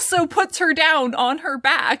also puts her down on her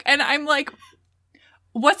back. And I'm like,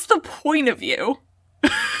 what's the point of you?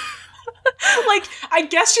 Like, I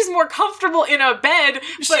guess she's more comfortable in a bed.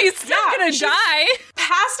 But she's still gonna die.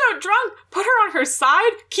 Passed out drunk. Put her on her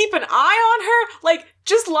side. Keep an eye on her. Like,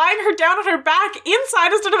 just lying her down on her back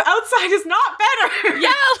inside instead of outside is not better.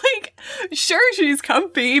 Yeah, like, sure, she's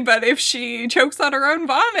comfy, but if she chokes on her own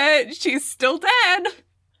vomit, she's still dead.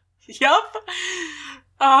 Yup.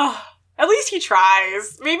 At least he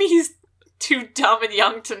tries. Maybe he's too dumb and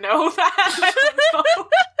young to know that. I don't know.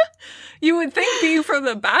 You would think being from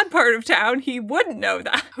the bad part of town, he wouldn't know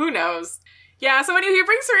that. Who knows? Yeah, so anyway, he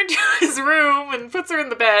brings her into his room and puts her in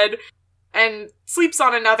the bed and sleeps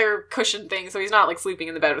on another cushion thing, so he's not, like, sleeping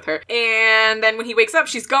in the bed with her. And then when he wakes up,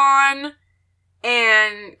 she's gone.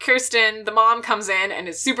 And Kirsten, the mom, comes in and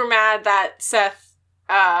is super mad that Seth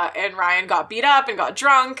and Ryan got beat up and got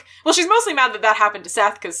drunk. Well, she's mostly mad that that happened to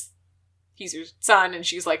Seth because he's her son, and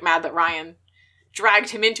she's, like, mad that Ryan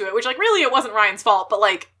dragged him into it, which, like, really it wasn't Ryan's fault, but,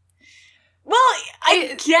 like, well,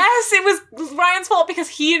 I guess it was Ryan's fault because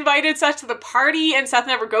he invited Seth to the party and Seth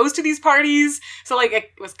never goes to these parties. So, like,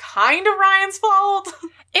 it was kind of Ryan's fault.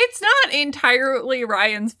 It's not entirely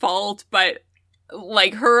Ryan's fault, but,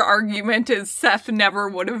 like, her argument is Seth never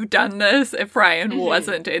would have done this if Ryan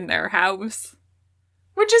wasn't in their house.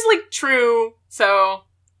 Which is, like, true. So,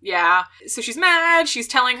 yeah. So she's mad. She's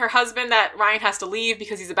telling her husband that Ryan has to leave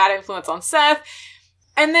because he's a bad influence on Seth.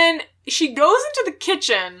 And then she goes into the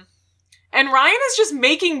kitchen. And Ryan is just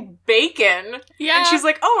making bacon. Yeah. And she's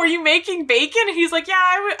like, oh, are you making bacon? And he's like,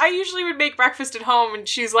 yeah, I usually would make breakfast at home. And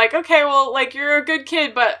she's like, okay, well, like, you're a good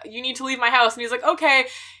kid, but you need to leave my house. And he's like, okay.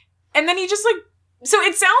 And then he just, like, so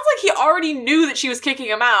it sounds like he already knew that she was kicking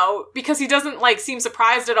him out because he doesn't, like, seem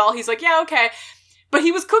surprised at all. He's like, yeah, okay. But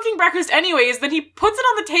he was cooking breakfast anyways. Then he puts it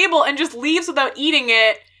on the table and just leaves without eating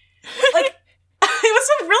it. Like, it was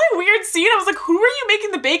a really weird scene. I was like, who are you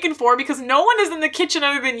making the bacon for? Because no one is in the kitchen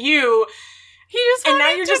other than you. He just and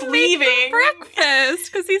now you're just leaving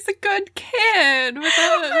breakfast because he's a good kid with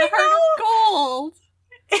a heart of gold.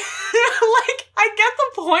 Like, I get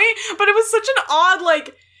the point, but it was such an odd,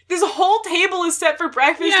 like, this whole table is set for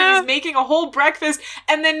breakfast and he's making a whole breakfast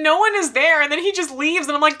and then no one is there and then he just leaves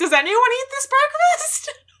and I'm like, does anyone eat this breakfast?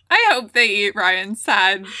 I hope they eat Ryan's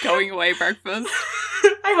sad going away breakfast.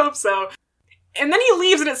 I hope so. And then he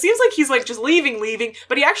leaves and it seems like he's, like, just leaving,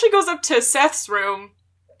 but he actually goes up to Seth's room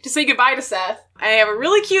to say goodbye to Seth. I have a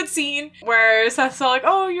really cute scene where Seth's all like,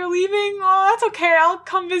 oh, you're leaving? Oh, that's okay. I'll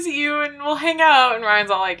come visit you and we'll hang out. And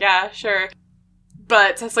Ryan's all like, yeah, sure.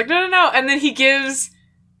 But Seth's like, no. And then he gives...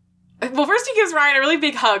 Well, first he gives Ryan a really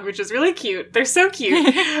big hug, which is really cute. They're so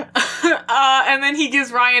cute. And then he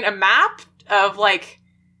gives Ryan a map of, like,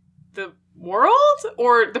 the world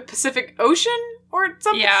or the Pacific Ocean or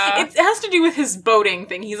something. Yeah. It has to do with his boating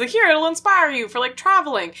thing. He's like, here, it'll inspire you for, like,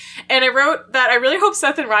 traveling. And I wrote that I really hope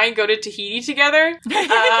Seth and Ryan go to Tahiti together.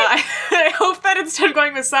 I hope that instead of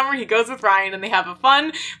going this summer, he goes with Ryan and they have a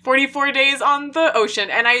fun 44 days on the ocean.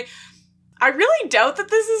 And I really doubt that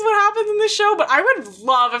this is what happens in this show, but I would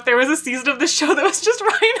love if there was a season of this show that was just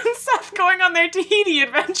Ryan and Seth going on their Tahiti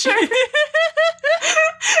adventure. It would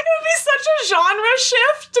be such a genre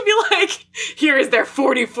shift to be like, here is their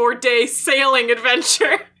 44-day sailing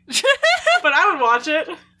adventure. But I would watch it.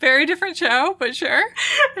 Very different show, but sure.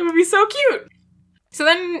 It would be so cute. So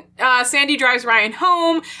then Sandy drives Ryan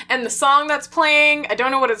home, and the song that's playing, I don't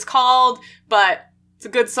know what it's called, but it's a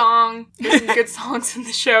good song. There's some good songs in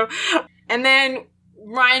the show. And then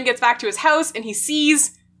Ryan gets back to his house and he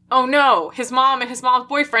sees, oh no, his mom and his mom's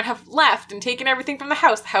boyfriend have left and taken everything from the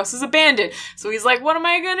house. The house is abandoned. So he's like, what am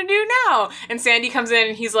I gonna do now? And Sandy comes in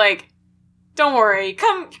and he's like, don't worry,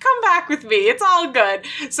 come back with me. It's all good.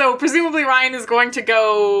 So presumably Ryan is going to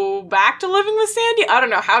go back to living with Sandy. I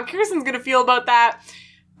don't know how Kirsten's gonna feel about that.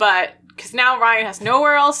 But, because now Ryan has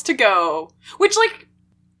nowhere else to go. Which, like,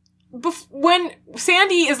 when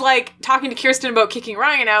Sandy is, like, talking to Kirsten about kicking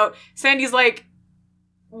Ryan out, Sandy's like,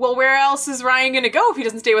 well, where else is Ryan gonna go if he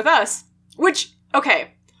doesn't stay with us? Which,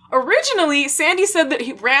 okay, originally, Sandy said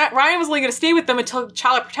that Ryan was only gonna stay with them until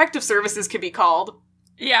Child Protective Services could be called.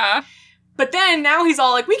 Yeah. But then, now he's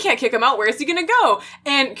all like, we can't kick him out, where's he gonna go?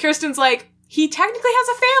 And Kirsten's like, he technically has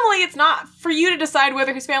a family, it's not for you to decide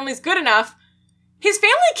whether his family's good enough. His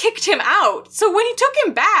family kicked him out, so when he took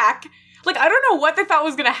him back... Like, I don't know what they thought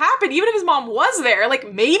was gonna happen. Even if his mom was there,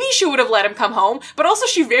 like, maybe she would have let him come home. But also,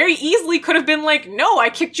 she very easily could have been like, no,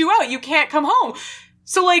 I kicked you out. You can't come home.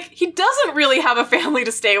 So, like, he doesn't really have a family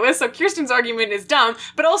to stay with, so Kirsten's argument is dumb.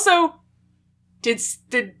 But also, did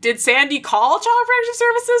Sandy call Child Protective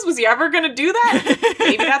Services? Was he ever gonna do that?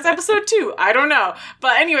 Maybe that's episode 2. I don't know.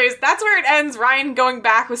 But anyways, that's where it ends. Ryan going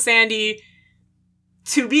back with Sandy.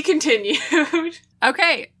 To be continued.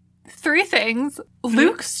 Okay, 3 things.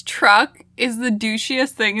 Luke's truck is the douchiest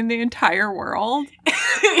thing in the entire world.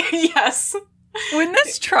 Yes. When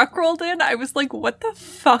this truck rolled in, I was like, what the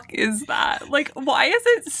fuck is that? Like, why is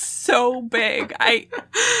it so big?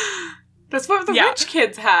 That's what the rich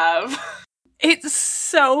kids have. It's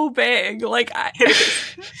so big. Like, It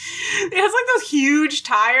is. It has, like, those huge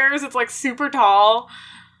tires. It's, like, super tall.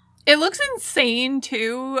 It looks insane,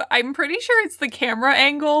 too. I'm pretty sure it's the camera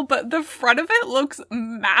angle, but the front of it looks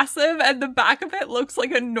massive, and the back of it looks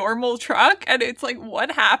like a normal truck, and it's like,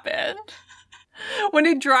 what happened? When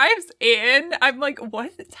it drives in, I'm like,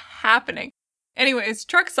 what is happening? Anyways,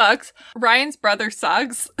 truck sucks. Ryan's brother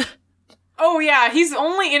sucks. Oh, yeah, he's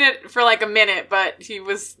only in it for, like, a minute, but he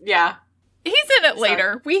was, yeah. He's in it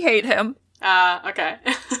later. We hate him. Okay.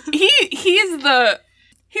 He's the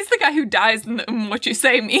guy who dies in the What You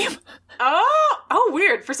Say meme. Oh,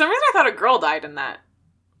 weird. For some reason, I thought a girl died in that.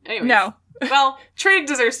 Anyways. No. Well, Trey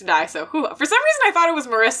deserves to die, so who? For some reason, I thought it was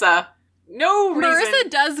Marissa. No reason. Marissa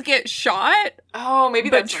does get shot. Oh, maybe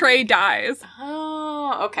that's... But Trey dies.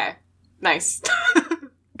 Oh, okay. Nice.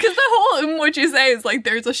 Because the whole What You Say is like,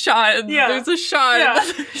 there's a shot, and there's a shot, and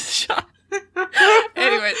then there's a shot.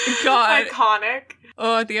 Anyway, God. Iconic.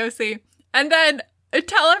 Oh, the OC. And then,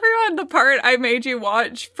 tell everyone the part I made you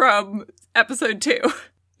watch from episode 2.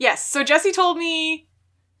 Yes, so Jessie told me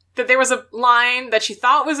that there was a line that she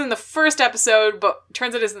thought was in the first episode, but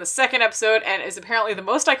turns out is in the second episode, and is apparently the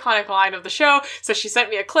most iconic line of the show, so she sent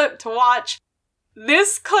me a clip to watch.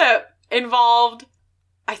 This clip involved,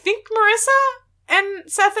 I think, Marissa and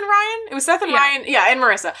Seth and Ryan? It was Seth and Ryan, and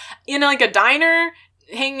Marissa, in like a diner,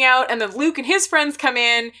 hanging out, and then Luke and his friends come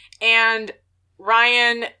in, and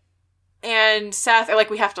Ryan and Seth are like,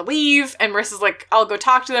 we have to leave, and Marissa's like, I'll go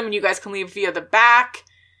talk to them, and you guys can leave via the back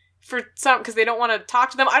for some, because they don't want to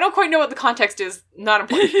talk to them. I don't quite know what the context is, not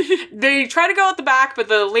important. They try to go out the back, but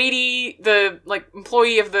the lady, the, like,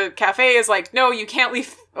 employee of the cafe is like, no, you can't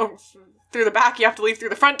leave through the back, you have to leave through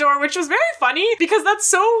the front door, which was very funny, because that's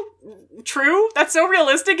so true, that's so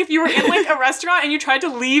realistic. If you were in, like, a restaurant and you tried to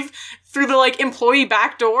leave through the, like, employee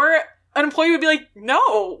back door, an employee would be like,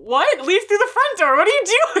 no, what? Leave through the front door, what are you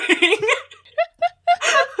doing?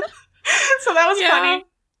 So that was funny.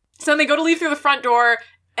 So then they go to leave through the front door,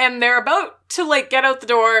 and they're about to, like, get out the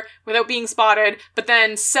door without being spotted, but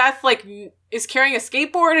then Seth, like, is carrying a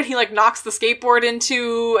skateboard, and he, like, knocks the skateboard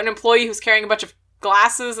into an employee who's carrying a bunch of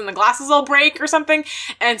glasses, and the glasses all break or something,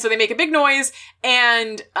 and so they make a big noise,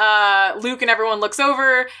 and Luke and everyone looks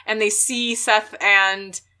over, and they see Seth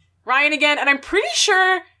and Ryan again, and I'm pretty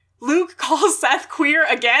sure Luke calls Seth queer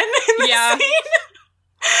again in the scene.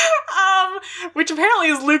 Which apparently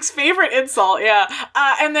is Luke's favorite insult,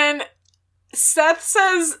 and then Seth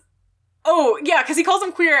says, oh, yeah, because he calls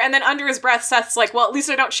him queer, and then under his breath, Seth's like, well, at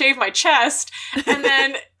least I don't shave my chest. And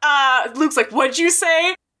then Luke's like, what'd you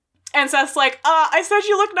say? And Seth's like, I said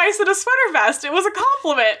you look nice in a sweater vest. It was a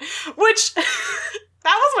compliment. Which, that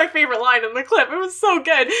was my favorite line in the clip. It was so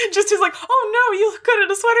good. Just he's like, oh no, you look good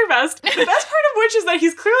in a sweater vest. The best part of which is that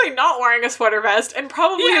he's clearly not wearing a sweater vest, and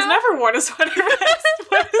probably has never worn a sweater vest.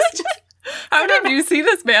 But it's just... How did you see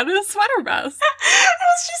this man in a sweater vest?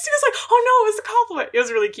 He was like, oh no, it was a compliment. It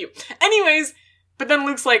was really cute. Anyways, but then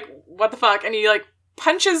Luke's like, what the fuck? And he, like,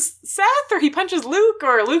 punches Seth, or he punches Luke,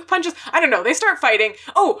 or Luke punches, I don't know, they start fighting.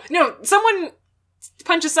 Oh, no, someone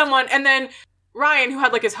punches someone, and then Ryan, who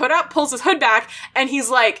had, like, his hood up, pulls his hood back, and he's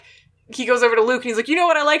like, he goes over to Luke, and he's like, you know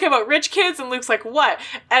what I like about rich kids? And Luke's like, what?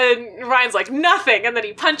 And Ryan's like, nothing, and then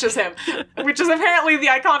he punches him, which is apparently the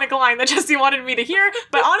iconic line that Jessie wanted me to hear,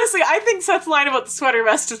 but honestly, I think Seth's line about the sweater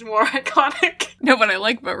vest is more iconic. No, what I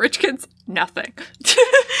like about rich kids? Nothing.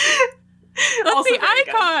 That's also the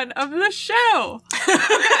icon of the show.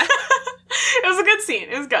 It was a good scene.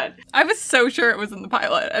 It was good. I was so sure it was in the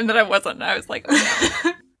pilot, and then I wasn't. I was like, oh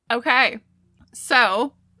no. Okay.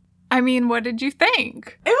 So, I mean, what did you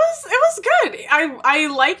think? It was good. I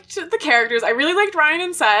liked the characters. I really liked Ryan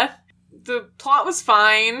and Seth. The plot was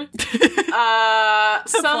fine. The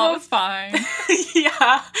plot was fine. Yeah.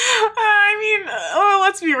 I mean,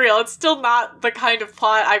 let's be real. It's still not the kind of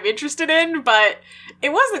plot I'm interested in, but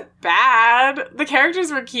it wasn't bad. The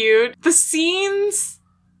characters were cute. The scenes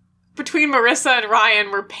between Marissa and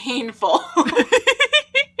Ryan were painful.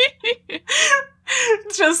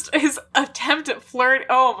 Just his attempt at flirt.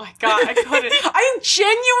 Oh my god, I couldn't. I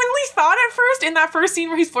genuinely thought at first, in that first scene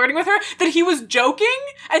where he's flirting with her, that he was joking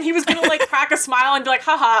and he was gonna like crack a smile and be like,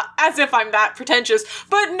 haha, as if I'm that pretentious.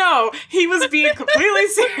 But no, he was being completely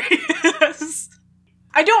serious.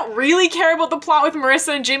 I don't really care about the plot with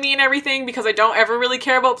Marissa and Jimmy and everything because I don't ever really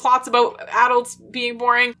care about plots about adults being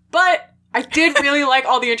boring. But I did really like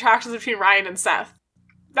all the interactions between Ryan and Seth.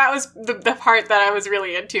 That was the part that I was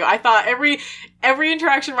really into. I thought every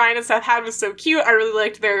interaction Ryan and Seth had was so cute. I really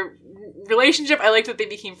liked their relationship. I liked that they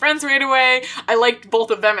became friends right away. I liked both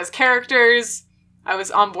of them as characters. I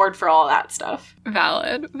was on board for all that stuff.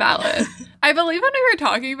 Valid. I believe when we were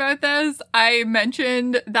talking about this, I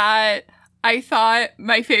mentioned that I thought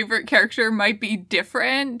my favorite character might be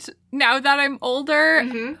different now that I'm older.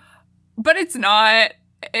 Mm-hmm. But it's not.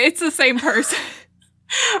 It's the same person.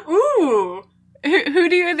 Ooh. Who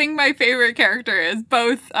do you think my favorite character is?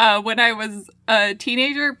 Both when I was a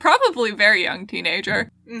teenager, probably very young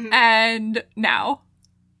teenager, mm-hmm. and now.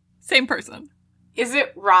 Same person. Is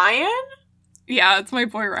it Ryan? Yeah, it's my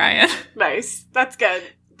boy Ryan. Nice. That's good.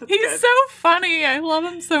 He's so funny. I love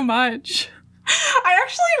him so much. I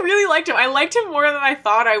actually really liked him. I liked him more than I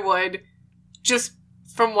thought I would, just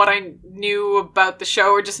from what I knew about the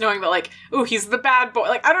show, or just knowing that, like, ooh, he's the bad boy.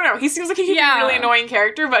 Like, I don't know. He seems like he could be a really annoying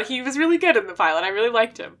character, but he was really good in the pilot. I really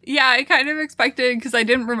liked him. Yeah, I kind of expected, because I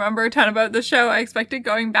didn't remember a ton about the show, I expected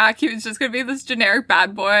going back, he was just going to be this generic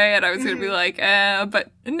bad boy, and I was going to be like,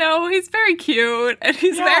 but no, he's very cute, and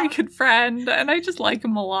he's a very good friend, and I just like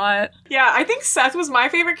him a lot. Yeah, I think Seth was my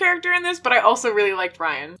favorite character in this, but I also really liked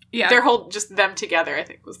Ryan. Yeah. Their whole, just them together, I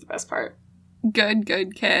think, was the best part. Good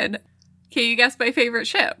kid. Okay, you guess my favorite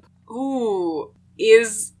ship. Ooh,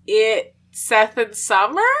 is it Seth and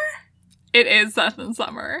Summer? It is Seth and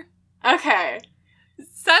Summer. Okay.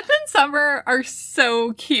 Seth and Summer are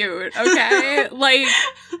so cute, okay? Like,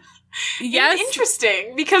 yes.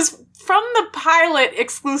 Interesting, because from the pilot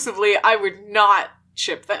exclusively, I would not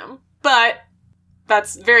ship them. But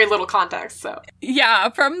that's very little context, so. Yeah,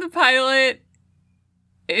 from the pilot,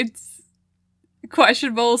 it's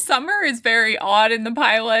questionable. Summer is very odd in the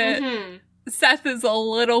pilot. Mm-hmm. Seth is a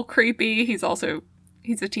little creepy. He's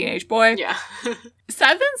a teenage boy. Yeah.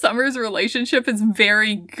 Seth and Summer's relationship is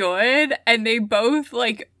very good, and they both,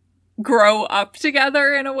 like, grow up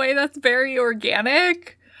together in a way that's very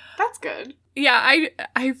organic. That's good. Yeah,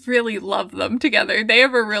 I really love them together. They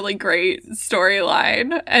have a really great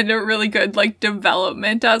storyline and a really good, like,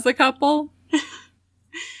 development as a couple.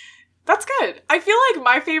 That's good. I feel like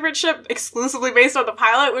my favorite ship, exclusively based on the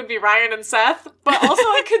pilot, would be Ryan and Seth, but also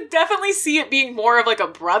I could definitely see it being more of like a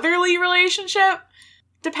brotherly relationship,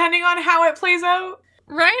 depending on how it plays out.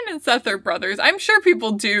 Ryan and Seth are brothers. I'm sure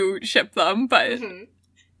people do ship them, but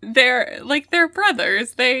they're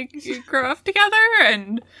brothers. They grow up together,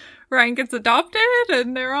 and Ryan gets adopted,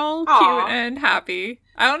 and they're all cute and happy.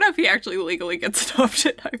 I don't know if he actually legally gets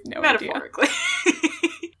adopted. I have no idea. Metaphorically.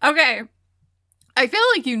 Okay. I feel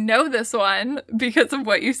like you know this one because of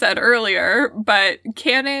what you said earlier, but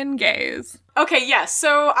canon gays. Okay, yes.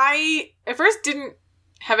 So I at first didn't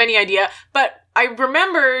have any idea, but I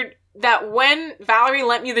remembered that when Valerie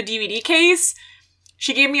lent me the DVD case,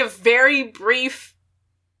 she gave me a very brief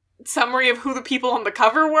summary of who the people on the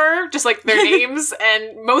cover were, just like their names,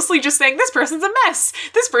 and mostly just saying, this person's a mess,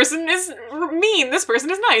 this person is mean, this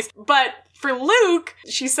person is nice. But for Luke,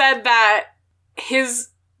 she said that his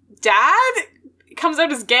dad comes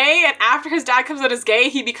out as gay, and after his dad comes out as gay,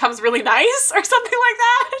 he becomes really nice, or something like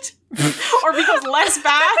that. Or becomes less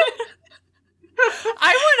bad.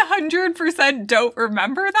 I 100% don't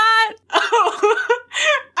remember that. Oh,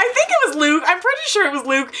 I think it was Luke. I'm pretty sure it was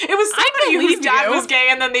Luke. It was somebody whose dad was gay,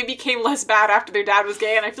 and then they became less bad after their dad was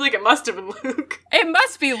gay, and I feel like it must have been Luke. It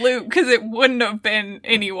must be Luke, because it wouldn't have been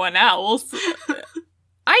anyone else.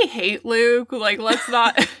 I hate Luke. Like, let's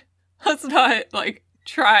not, like,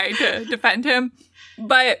 try to defend him.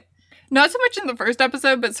 But not so much in the first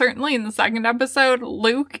episode, but certainly in the second episode,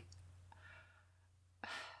 Luke...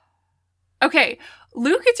 Okay,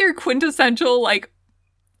 Luke is your quintessential, like,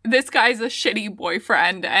 this guy's a shitty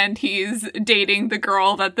boyfriend, and he's dating the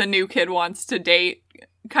girl that the new kid wants to date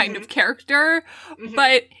kind of character. Mm-hmm.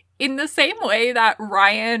 But in the same way that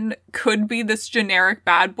Ryan could be this generic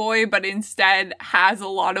bad boy, but instead has a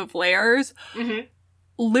lot of layers... Mm-hmm.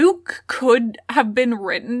 Luke could have been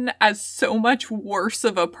written as so much worse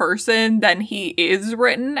of a person than he is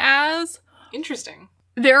written as. Interesting.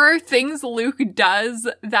 There are things Luke does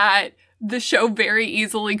that the show very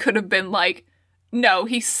easily could have been like, no,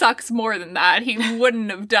 he sucks more than that. He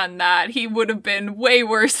wouldn't have done that. He would have been way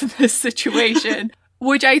worse in this situation.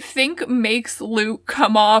 which I think makes Luke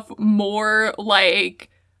come off more like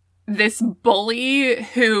this bully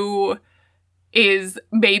who is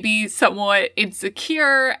maybe somewhat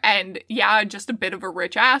insecure and, yeah, just a bit of a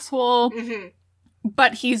rich asshole. Mm-hmm.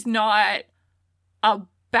 But he's not a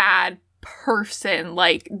bad person.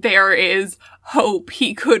 Like, there is hope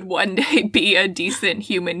he could one day be a decent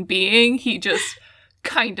human being. He just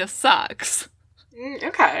kind of sucks.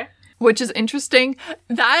 Okay. Which is interesting.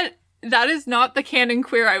 That is not the canon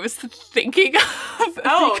queer I was thinking of.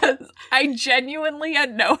 Oh. Because I genuinely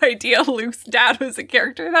had no idea Luke's dad was a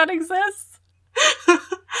character that exists. I mean,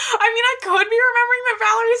 I could be remembering that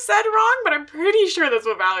Valerie said wrong, but I'm pretty sure that's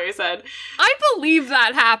what Valerie said. I believe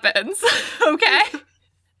that happens. Okay?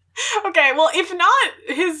 Okay, well, if not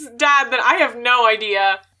his dad, then I have no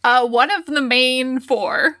idea. One of the main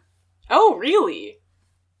four. Oh, really?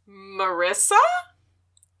 Marissa?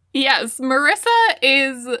 Yes, Marissa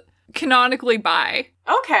is canonically bi.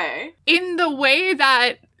 Okay. In the way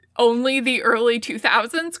that only the early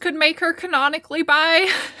 2000s could make her canonically bi.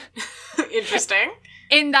 Interesting.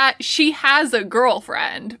 In that she has a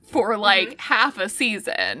girlfriend for, like, half a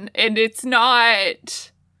season. And it's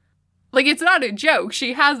not... Like, it's not a joke.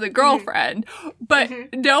 She has a girlfriend. But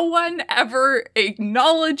no one ever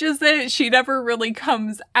acknowledges it. She never really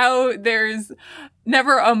comes out. There's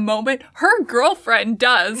never a moment. Her girlfriend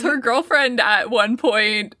does. Her girlfriend at one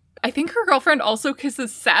point... I think her girlfriend also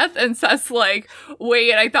kisses Seth, and Seth's like,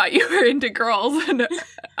 wait, I thought you were into girls. And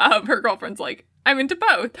her girlfriend's like, I'm into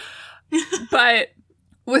both. But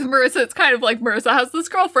with Marissa, it's kind of like Marissa has this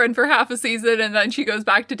girlfriend for half a season, and then she goes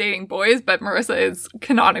back to dating boys, but Marissa is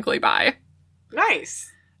canonically bi.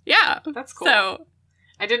 Nice. Yeah. That's cool. So,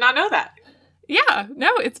 I did not know that. yeah,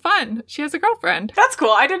 no, it's fun. She has a girlfriend. That's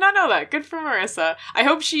cool. I did not know that. Good for Marissa. I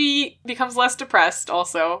hope she becomes less depressed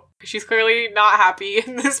also. She's clearly not happy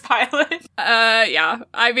in this pilot. Yeah.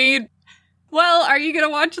 I mean, well, are you gonna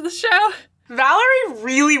watch the show? Valerie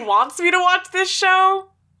really wants me to watch this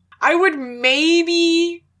show. I would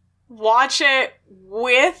maybe watch it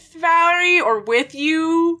with Valerie or with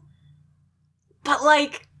you. But,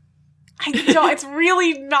 like, I don't, it's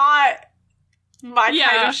really not my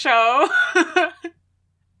kind of show.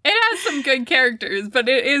 It has some good characters, but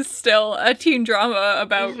it is still a teen drama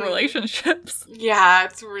about relationships. Yeah,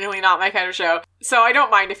 it's really not my kind of show. So I don't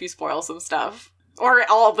mind if you spoil some stuff. Or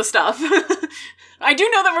all the stuff. I do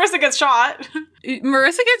know that Marissa gets shot.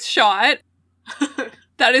 Marissa gets shot.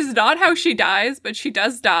 That is not how she dies, but she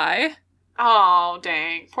does die. Oh,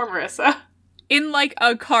 dang. Poor Marissa. In, like,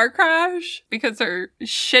 a car crash, because her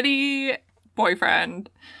shitty boyfriend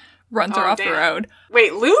runs her off the road.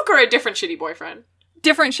 Wait, Luke or a different shitty boyfriend?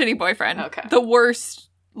 Different shitty boyfriend. Okay. The worst,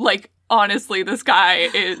 like, honestly, this guy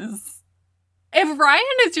is... If Ryan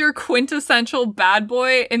is your quintessential bad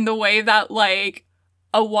boy in the way that, like,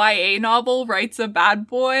 a YA novel writes a bad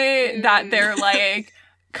boy, that they're, like,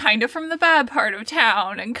 kind of from the bad part of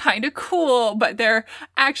town and kind of cool, but they're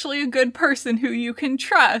actually a good person who you can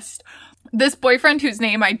trust. This boyfriend, whose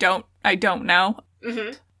name I don't know,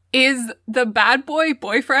 is the bad boy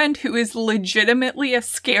boyfriend who is legitimately a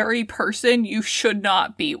scary person you should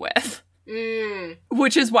not be with.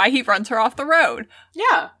 Which is why he runs her off the road.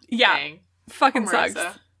 Yeah. Yeah. Dang. Fucking sucks.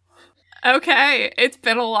 Okay, it's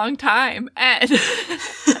been a long time, and...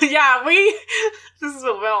 Yeah, this has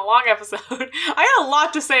been a long episode. I had a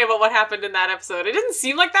lot to say about what happened in that episode. It didn't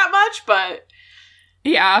seem like that much, but...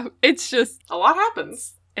 Yeah, it's just... A lot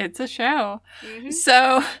happens. It's a show.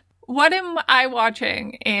 So, what am I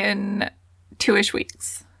watching in 2-ish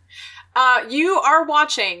weeks? You are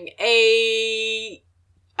watching I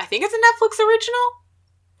think it's a Netflix original?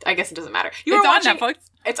 I guess it doesn't matter. It's on Netflix.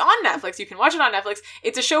 It's on Netflix. You can watch it on Netflix.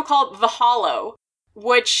 It's a show called The Hollow,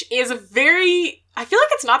 which is I feel like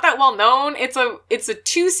it's not that well known. It's a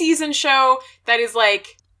 2-season show that is,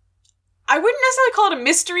 like, I wouldn't necessarily call it a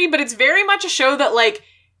mystery, but it's very much a show that, like,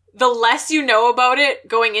 the less you know about it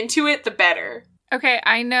going into it, the better. Okay,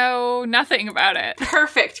 I know nothing about it.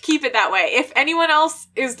 Perfect. Keep it that way. If anyone else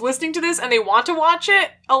is listening to this and they want to watch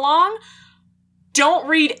it along, don't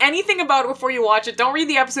read anything about it before you watch it. Don't read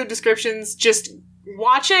the episode descriptions. Just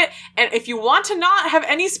watch it. And if you want to not have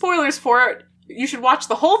any spoilers for it, you should watch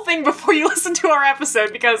the whole thing before you listen to our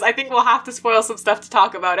episode, because I think we'll have to spoil some stuff to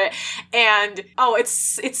talk about it. And,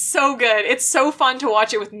 it's so good. It's so fun to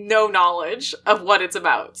watch it with no knowledge of what it's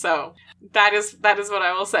about. So that is what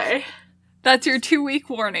I will say. That's your 2-week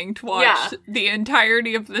warning to watch the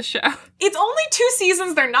entirety of the show. It's only 2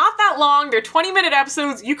 seasons. They're not that long. They're 20-minute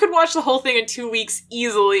episodes. You could watch the whole thing in 2 weeks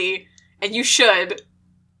easily. And you should,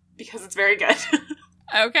 because it's very good.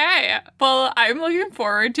 Okay. Well, I'm looking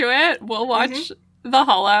forward to it. We'll watch The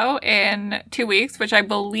Hollow in 2 weeks, which I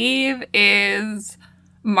believe is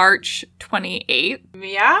March 28th.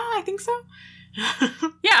 Yeah, I think so.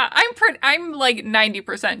 Yeah, I'm like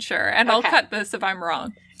 90% sure, and I'll cut this if I'm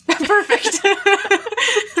wrong. Perfect.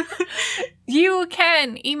 You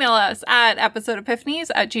can email us at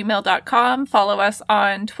episodeepiphanies@gmail.com. Follow us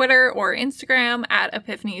on Twitter or Instagram at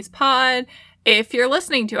epiphaniespod. If you're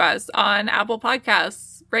listening to us on Apple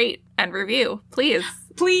Podcasts, rate and review, please.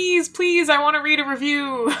 Please, I want to read a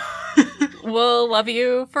review. We'll love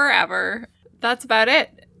you forever. That's about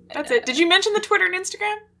it. That's it. Did you mention the Twitter and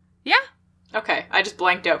Instagram? Yeah. Okay, I just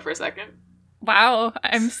blanked out for a second. Wow,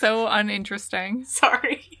 I'm so uninteresting.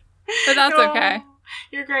 Sorry. But that's okay.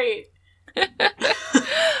 You're great.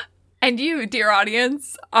 And you, dear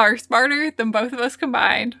audience, are smarter than both of us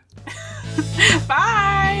combined.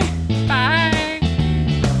 Bye! Bye!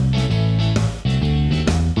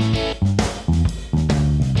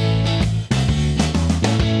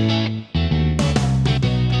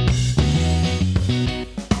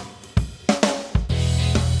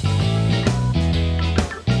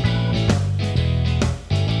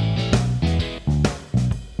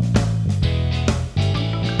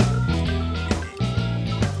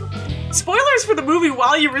 Spoilers for the movie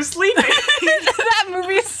while you were sleeping. That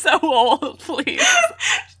movie is so old, please.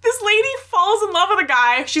 This lady falls in love with a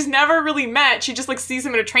guy she's never really met. She just like sees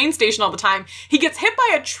him at a train station all the time. He gets hit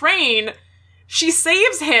by a train. She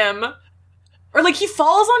saves him. Or like he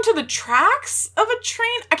falls onto the tracks of a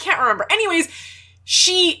train. I can't remember. Anyways,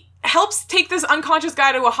 she helps take this unconscious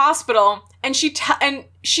guy to a hospital, and she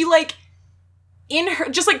like in her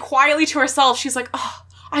just like quietly to herself, she's like, oh,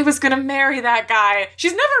 I was gonna marry that guy.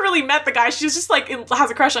 She's never really met the guy. She's just like has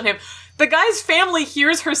a crush on him. The guy's family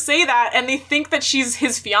hears her say that and they think that she's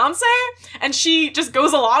his fiance, and she just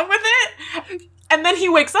goes along with it. And then he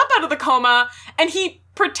wakes up out of the coma and he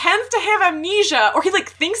pretends to have amnesia, or he like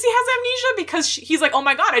thinks he has amnesia because he's like, oh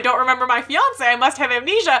my god, I don't remember my fiance. I must have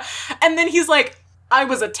amnesia. And then he's like, I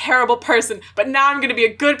was a terrible person, but now I'm gonna be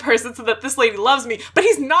a good person so that this lady loves me. But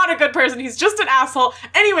he's not a good person, he's just an asshole.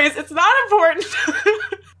 Anyways, it's not important.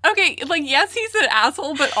 Okay, like, yes, he's an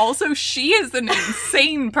asshole, but also she is an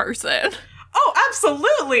insane person. Oh,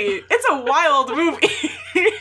 absolutely. It's a wild movie.